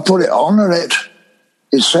 And I put it on, and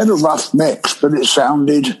it said a rough mix, but it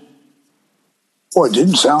sounded, it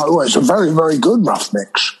didn't sound, it's a very, very good rough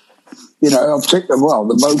mix.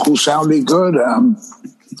 The vocals sounded good.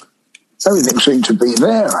 Everything seemed to be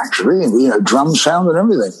there, actually, drum sound and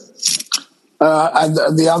everything. And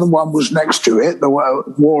the other one was next to it, The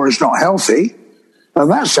War Is Not Healthy,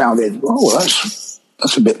 and that sounded,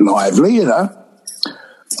 that's a bit lively,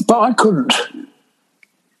 But I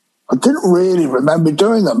didn't really remember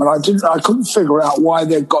doing them, and I couldn't figure out why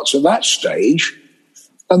they'd got to that stage,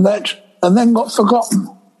 and then got forgotten.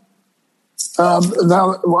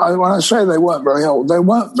 Now, when I say they weren't very old, they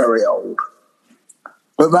weren't very old,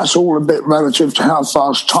 but that's all a bit relative to how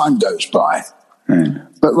fast time goes by. Right.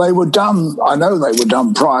 But they were done. I know they were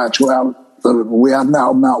done prior to we had an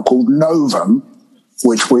album out called Novum,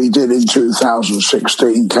 which we did in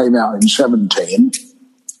 2016, came out in 17.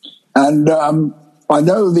 And I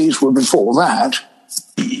know these were before that.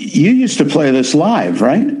 You used to play this live,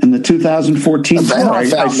 right? In the 2014 tour.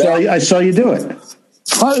 I saw you do it.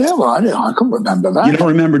 Oh, yeah, well, I couldn't remember that. You don't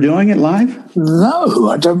remember doing it live? No,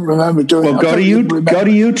 I don't remember doing it. Well, go to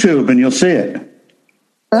YouTube and you'll see it.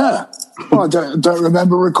 Yeah. Well, I don't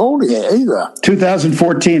remember recording it either.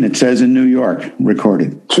 2014, it says in New York,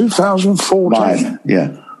 recorded. 2014? Live,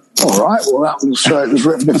 yeah. All right, well, that was, it was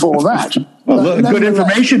written before that. Well, good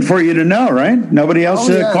information for you to know, right? Nobody else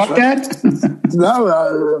caught that? No,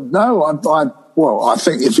 I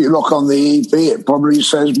think if you look on the EP, it probably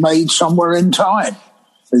says made somewhere in time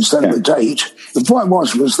instead of a date. The point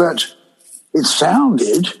was that it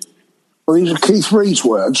sounded, well, these are Keith Reed's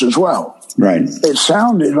words as well. Right. It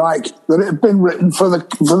sounded like that it had been written for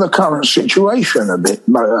the current situation a bit,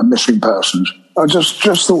 Missing Persons. I just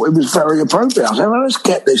thought it was very appropriate. I said, well, let's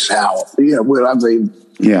get this out. We'll have the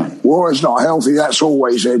War Is Not Healthy. That's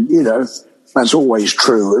always that's always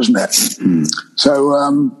true, isn't it? Mm. So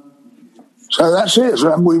that's it.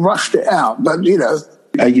 So we rushed it out, but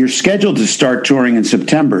you're scheduled to start touring in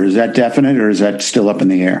September. Is that definite, or is that still up in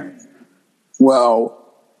the air? Well,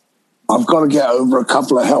 I've got to get over a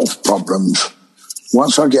couple of health problems.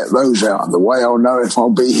 Once I get those out of the way, I'll know if I'll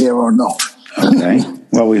be here or not. Okay.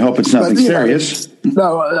 Well, we hope it's nothing serious.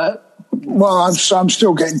 Well, I'm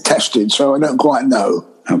still getting tested, so I don't quite know.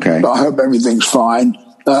 Okay. But I hope everything's fine.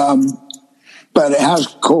 But it has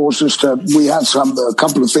caused us we have a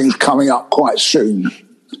couple of things coming up quite soon,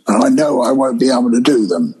 and I know I won't be able to do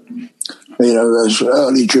them. There's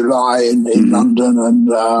early July in London and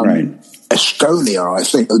Estonia, I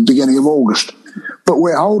think, at the beginning of August. but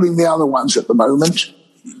we're holding the other ones at the moment.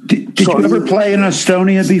 Did you ever play in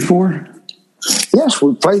Estonia before? Yes,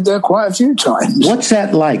 we've played there quite a few times. What's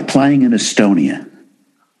that like, playing in Estonia?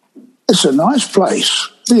 It's a nice place.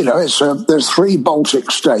 You know, there's 3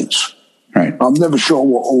 Baltic states. Right. I'm never sure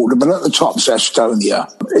what order, but at the top's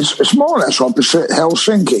Estonia. It's more or less opposite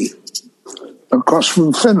Helsinki, across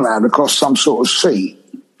from Finland, across some sort of sea.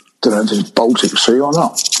 Don't know if it's Baltic Sea or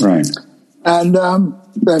not. Right. And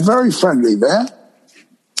they're very friendly there.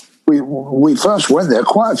 We first went there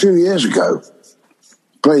quite a few years ago,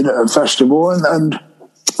 played at a festival, and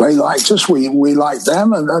they liked us. We liked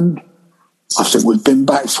them, and I think we've been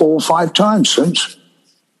back 4 or 5 times since.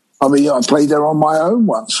 I mean, I played there on my own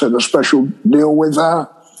once at a special deal with an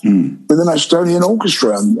Estonian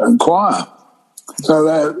orchestra and choir. So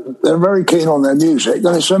they're very keen on their music,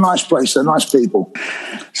 and it's a nice place. They're nice people.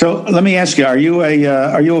 So let me ask you: Are you a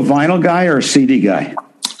vinyl guy or a CD guy?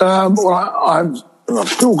 Well, I've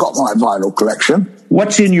still got my vinyl collection.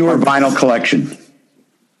 What's in your vinyl collection?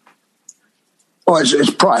 Oh,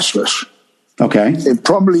 it's priceless. Okay. It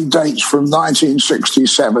probably dates from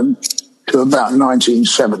 1967 to about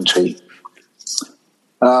 1970.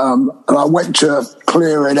 And I went to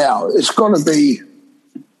clear it out. It's got to be,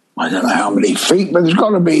 I don't know how many feet, but it's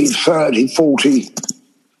got to be 30, 40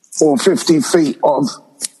 or 50 feet of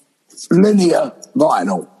linear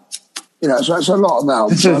vinyl. You know, so it's a lot of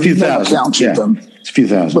albums. It's a few thousand. Counted them. It's a few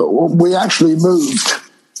thousand. But we actually moved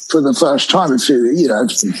for the first time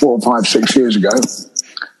 4, 5, 6 years ago.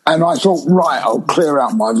 And I thought, right, I'll clear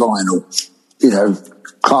out my vinyl,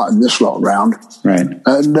 carting this lot round. Right.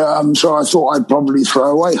 And so I thought I'd probably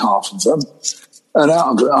throw away half of them. And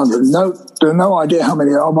out of it, no idea how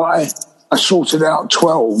many are, but I sorted out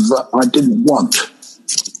 12 that I didn't want.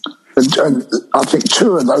 And I think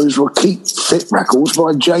 2 of those were Keep Fit records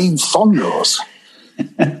by Jane Fonda.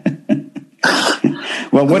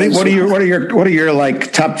 Well, what are your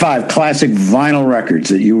like top 5 classic vinyl records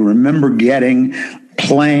that you remember getting,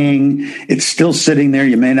 playing? It's still sitting there.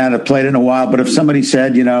 You may not have played it in a while, but if somebody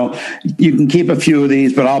said, you can keep a few of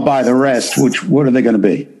these, but I'll buy the rest, what are they going to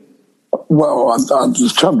be? Well,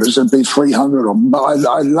 the trouble is there'd be 300 of them, but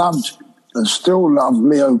I loved and still love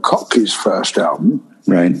Leo Kottke's first album.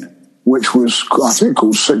 Right. Which was, I think,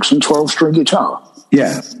 called 6 and 12 string guitar.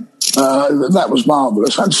 Yeah. That was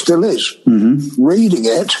marvelous and still is. Mm-hmm. Reading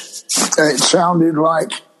it sounded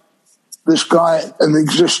like this guy had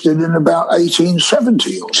existed in about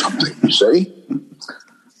 1870 or something, you see.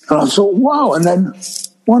 And I thought, wow. And then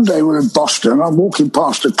one day we're in Boston, I'm walking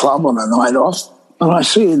past a club on a night off, and I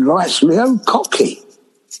see in lights Leo Kottke.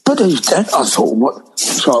 But he's dead. I thought, what?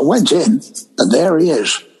 So I went in, and there he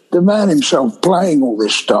is, the man himself playing all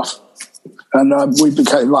this stuff. And we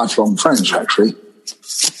became lifelong friends, actually.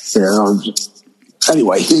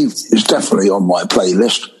 Anyway, he is definitely on my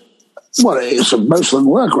playlist. Well, most of them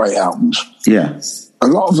were great albums. Yeah. A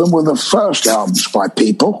lot of them were the first albums by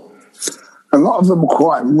people. A lot of them were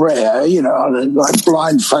quite rare, like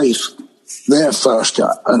Blind Faith, their first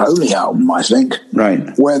and only album, I think.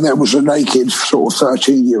 Right. Where there was a naked sort of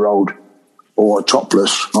 13-year-old or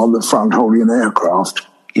topless on the front holding an aircraft.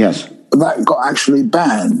 Yes. That got actually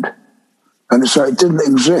banned. And so it didn't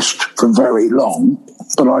exist for very long,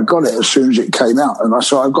 but I got it as soon as it came out. And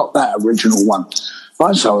so I got that original one.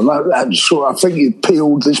 I think you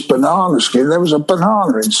peeled this banana skin. There was a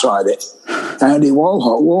banana inside it. Andy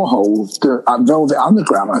Warhol, Velvet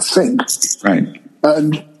Underground, I think. Right.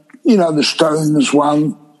 And, the Stones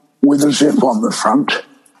one with a zip on the front.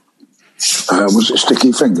 Was it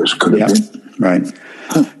Sticky Fingers? Could have been. Right.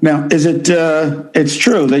 Now, is it? It's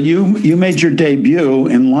true that you made your debut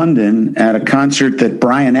in London at a concert that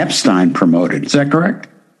Brian Epstein promoted. Is that correct?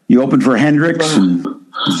 You opened for Hendrix.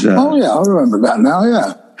 Oh yeah, I remember that now.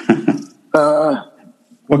 Yeah.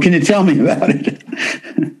 What can you tell me about it?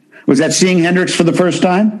 Was that seeing Hendrix for the first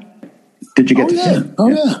time? Did you get to see him? Oh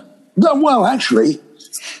yeah. No, well, actually,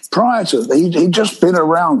 prior to he'd just been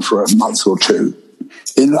around for a month or two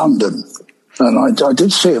in London. And I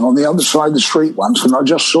did see him on the other side of the street once, and I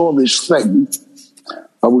just saw this thing.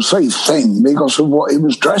 I will say thing because of what he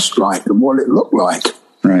was dressed like and what it looked like.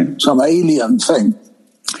 Right. Some alien thing.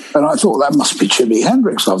 And I thought, that must be Jimi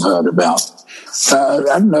Hendrix I've heard about. I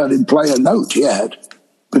hadn't heard him play a note yet.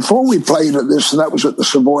 Before we played at this, that was at the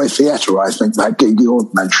Savoy Theatre, I think, that gig you're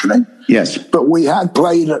mentioning. Yes. But we had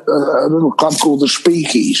played at a little club called the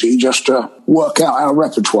Speakeasy just to work out our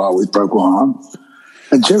repertoire with Procol Harum.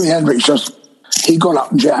 And Jimi Hendrix he got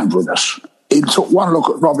up and jammed with us. He took one look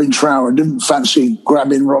at Robin Trower and didn't fancy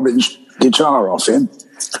grabbing Robin's guitar off him.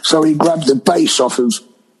 So he grabbed the bass off of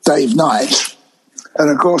Dave Knight. And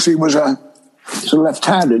of course he's a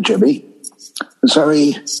left-hander, Jimmy. So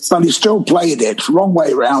he still played it wrong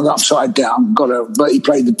way round, upside down. But he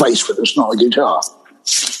played the bass with us, not a guitar.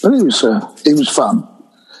 But he was fun.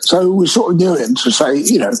 So we sort of knew him to say,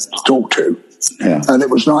 to talk to. Yeah. And it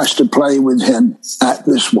was nice to play with him at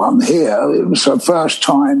this one here. It was the first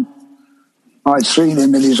time I'd seen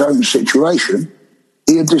him in his own situation.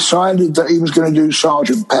 He had decided that he was going to do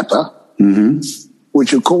Sgt. Pepper,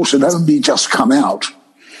 which of course had only just come out,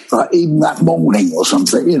 even that morning or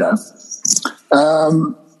something,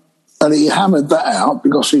 and he hammered that out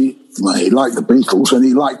because he liked the Beatles and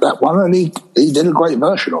he liked that one, and he did a great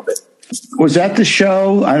version of it. Was that the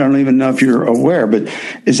show? I don't even know if you're aware, but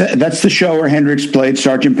that's the show where Hendrix played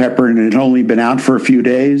Sgt. Pepper and it had only been out for a few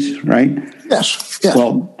days, right? Yes.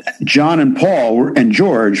 Well, John and Paul and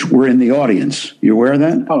George were in the audience. You aware of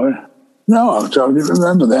that? Oh, no, I don't even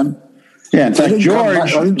remember them. Yeah, in fact, George.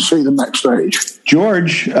 I didn't see them backstage.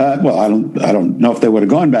 George, I don't know if they would have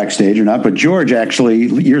gone backstage or not, but George actually,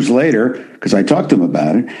 years later, because I talked to him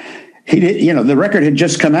about it, he did. The record had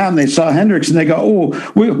just come out, and they saw Hendrix, and they go,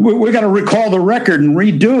 "Oh, we got to recall the record and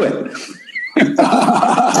redo it."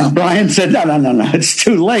 And Brian said, "No, it's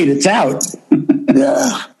too late. It's out."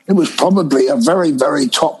 Yeah, it was probably a very, very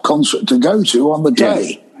top concert to go to on the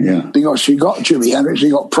day. Yeah. Because you got Jimi Hendrix,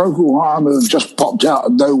 you got Procol Harum, who just popped out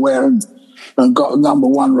of nowhere and got a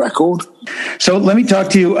 #1 record. So let me talk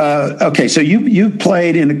to you. Okay, so you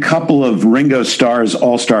played in a couple of Ringo Starr's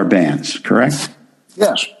all-star bands, correct?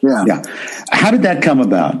 Yes, yeah. Yeah. How did that come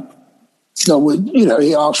about? So,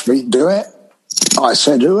 he asked me to do it. I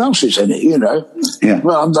said, who else is in it, Yeah.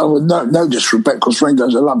 Well, no disrespect, because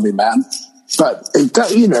Ringo's a lovely man. But, you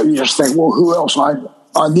just think, well, who else?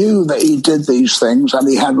 I knew that he did these things and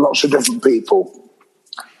he had lots of different people.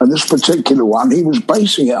 And this particular one, he was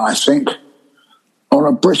basing it, I think, on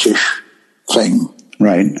a British thing.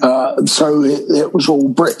 Right. So it was all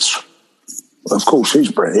Brits. Of course, he's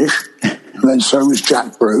British. And then so was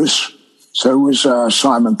Jack Bruce. So was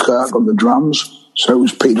Simon Kirke on the drums. So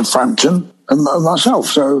was Peter Frampton and myself.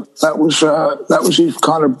 So that was his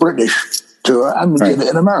kind of British tour, and we did it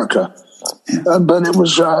in America. Yeah. But it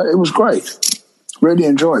was great. Really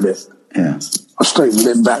enjoyed it. Yeah. I stayed with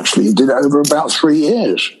him actually. Did it over about 3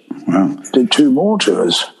 years. Wow. Did 2 more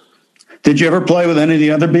tours. Did you ever play with any of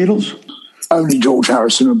the other Beatles? Only George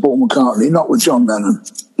Harrison and Paul McCartney, not with John Lennon.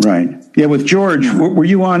 Right. Yeah, with George, were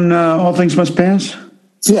you on All Things Must Pass?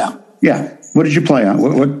 Yeah. Yeah. What did you play on?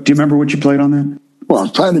 What do you remember what you played on that? Well, I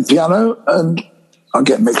was playing the piano, and I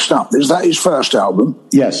get mixed up. Is that his first album?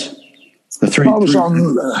 Yes. The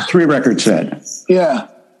three record set. Yeah.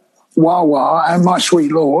 Wah Wah and My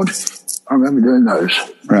Sweet Lord. I remember doing those.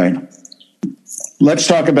 Right. Let's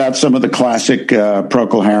talk about some of the classic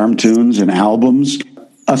Procol Harum tunes and albums.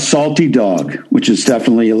 A Salty Dog, which is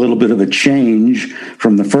definitely a little bit of a change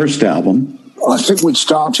from the first album. I think we'd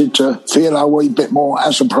started to feel our way a bit more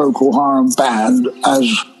as a Procol Harum band, as,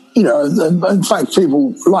 in fact,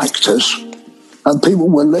 people liked us and people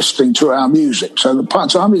were listening to our music. So the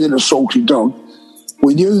time we did A Salty Dog,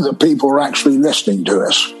 we knew that people were actually listening to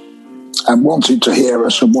us and wanted to hear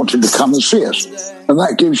us and wanted to come and see us. And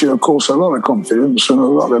that gives you, of course, a lot of confidence and a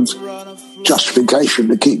lot of justification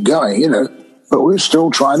to keep going, But we're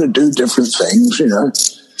still trying to do different things,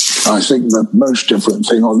 I think the most different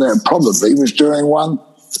thing on there probably was doing one,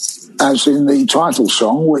 as in the title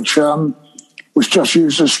song, which just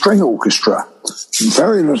used a string orchestra.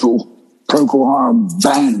 Very little Procol Harum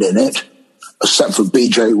band in it, except for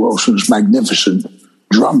B.J. Wilson's magnificent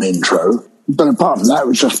drum intro. But apart from that, it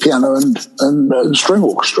was just piano and string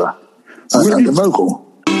orchestra and the vocal.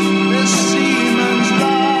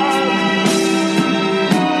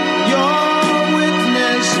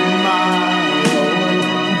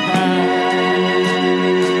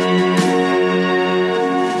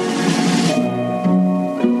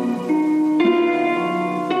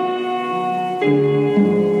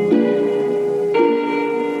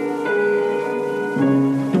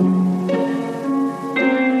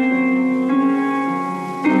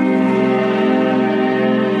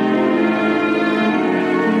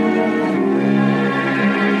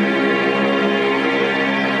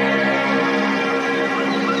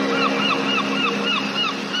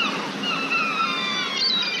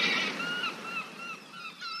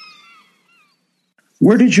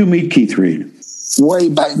 Where did you meet Keith Reid? Way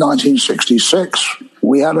back 1966.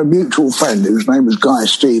 We had a mutual friend whose name was Guy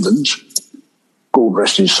Stevens, God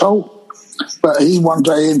rest his soul. But he one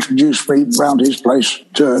day introduced me round his place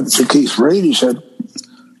to Keith Reid. He said,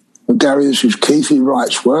 Gary, this is Keith, he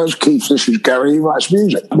writes words. Keith, this is Gary, he writes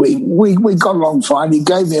music. We got along fine. He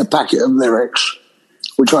gave me a packet of lyrics,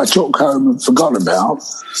 which I took home and forgot about,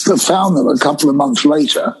 but found them a couple of months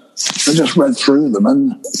later I just read through them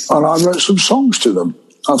and I wrote some songs to them.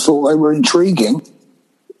 I thought they were intriguing,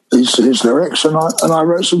 his lyrics, and I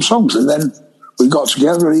wrote some songs. And then we got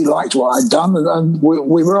together and he liked what I'd done and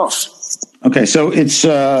we were off. Okay, so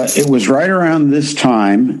it was right around this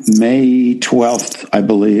time, May 12th, I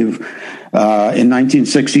believe, in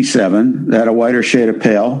 1967, that A Whiter Shade of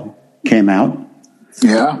Pale came out.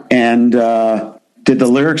 Yeah. And did the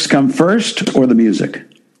lyrics come first or the music?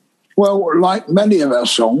 Well, like many of our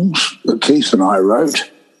songs that Keith and I wrote,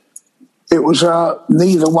 it was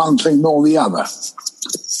neither one thing nor the other.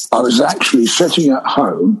 I was actually sitting at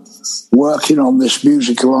home working on this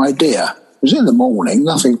musical idea. It was in the morning,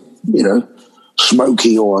 nothing,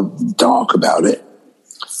 smoky or dark about it.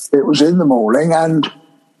 It was in the morning and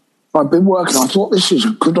I'd been working. I thought, this is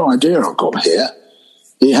a good idea I've got here.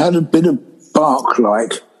 It had a bit of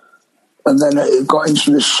bark-like, and then it got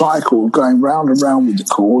into this cycle going round and round with the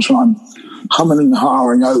chords, and I'm humming and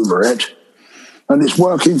hawing over it, and it's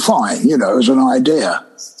working fine, as an idea.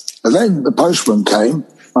 And then the postman came,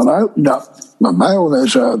 and I opened up my mail,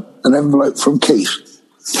 there's an envelope from Keith.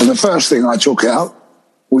 And the first thing I took out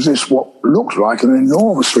was this, what looked like an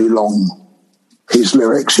enormously long, his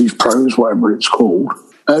lyrics, his prose, whatever it's called.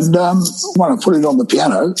 And when I put it on the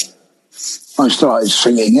piano, I started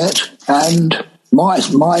singing it, and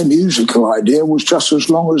my musical idea was just as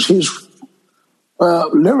long as his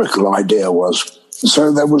lyrical idea was.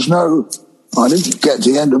 So there was I didn't get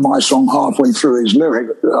to the end of my song halfway through his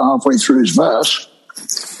verse.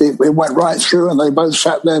 It went right through, and they both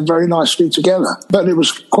sat there very nicely together. But it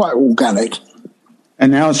was quite organic.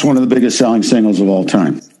 And now it's one of the biggest selling singles of all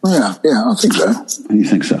time. Yeah, I think so. You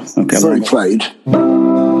think so? Okay. Very played.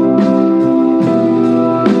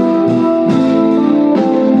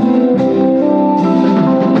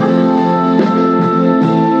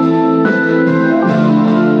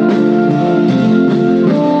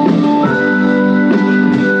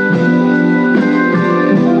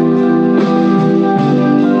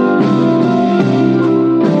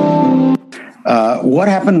 What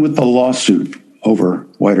happened with the lawsuit over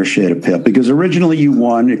Whiter Shade of Pale? Because originally you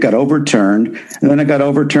won, it got overturned, and then it got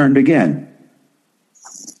overturned again.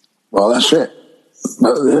 Well, that's it.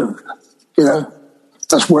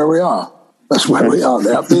 That's where we are. That's where we are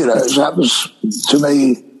now. That was, to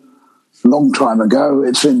me, a long time ago.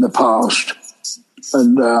 It's in the past.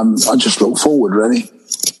 And I just look forward, really.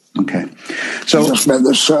 Okay. So, it just meant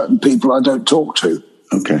there's certain people I don't talk to.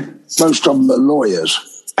 Okay. Most of them are lawyers.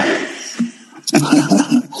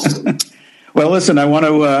 Well, listen, I want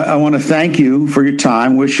to thank you for your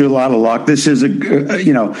time. Wish you a lot of luck. This is a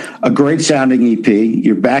great sounding EP.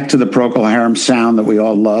 You're back to the Procol Harum sound that we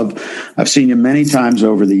all love. I've seen you many times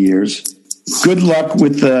over the years. Good luck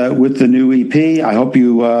with the new EP. I hope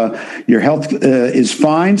your health is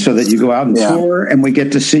fine so that you go out and tour and we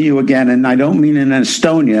get to see you again. And I don't mean in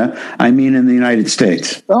Estonia. I mean in the United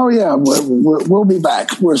States. Oh, yeah. We'll be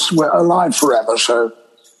back. We're alive forever, so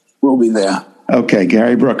we'll be there. Okay,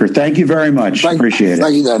 Gary Brooker, thank you very much. Appreciate it.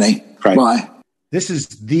 Thank you, Danny. Right. Bye. This is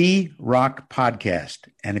The Rock Podcast.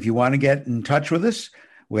 And if you want to get in touch with us,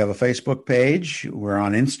 we have a Facebook page. We're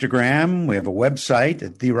on Instagram. We have a website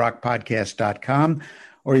at therockpodcast.com.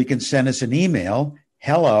 Or you can send us an email,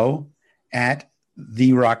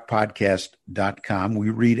 hello@therockpodcast.com. We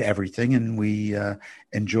read everything and we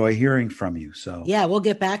enjoy hearing from you. So yeah, we'll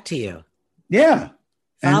get back to you. Yeah.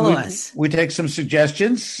 Follow us. We take some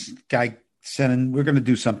suggestions. We're going to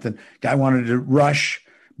do something. Guy wanted to Rush.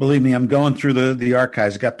 Believe me, I'm going through the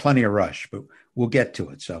archives. Got plenty of Rush, but we'll get to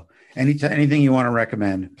it. So anything you want to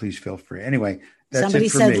recommend, please feel free. Anyway, that's Somebody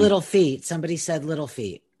it for said me. Little Feet. Somebody said Little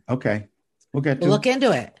Feet. Okay. We'll look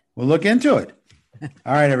into it. We'll look into it.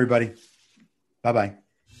 All right, everybody. Bye-bye.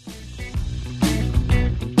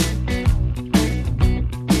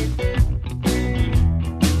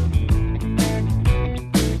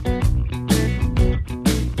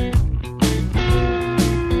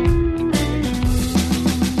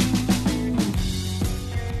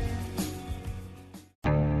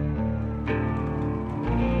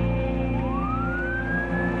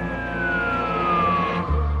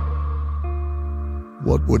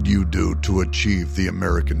 What would you do to achieve the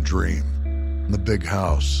American dream? The big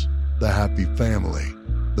house, the happy family,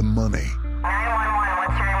 the money. 911,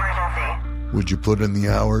 what's your emergency? Would you put in the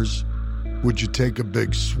hours? Would you take a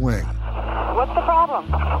big swing? What's the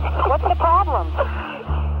problem? What's the problem?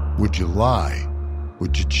 Would you lie?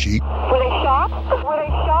 Would you cheat? Were they shot? Were they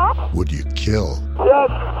shot? Would you kill? Yes.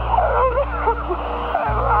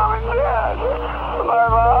 My mom is dead. My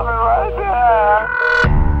mom is right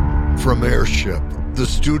there. From Airship, the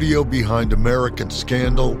studio behind American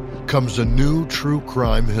Scandal, comes a new true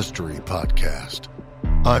crime history podcast.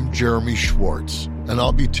 I'm Jeremy Schwartz, and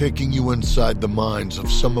I'll be taking you inside the minds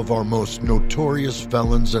of some of our most notorious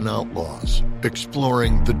felons and outlaws,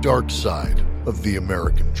 exploring the dark side of the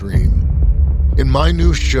American dream. In my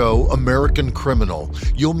new show, American Criminal,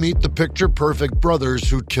 you'll meet the picture-perfect brothers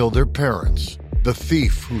who killed their parents, the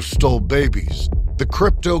thief who stole babies, the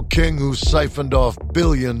crypto king who siphoned off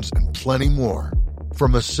billions, and plenty more.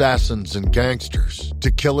 From assassins and gangsters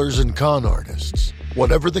to killers and con artists.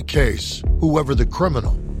 Whatever the case, whoever the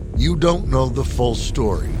criminal, you don't know the full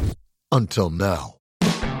story. Until now.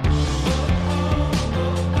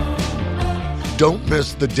 Don't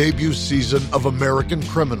miss the debut season of American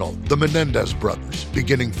Criminal, The Menendez Brothers,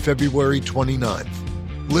 beginning February 29th.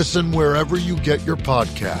 Listen wherever you get your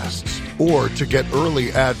podcasts, or to get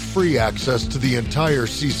early ad-free access to the entire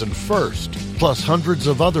season first, plus hundreds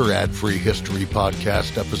of other ad-free history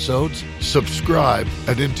podcast episodes, subscribe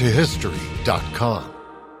at IntoHistory.com.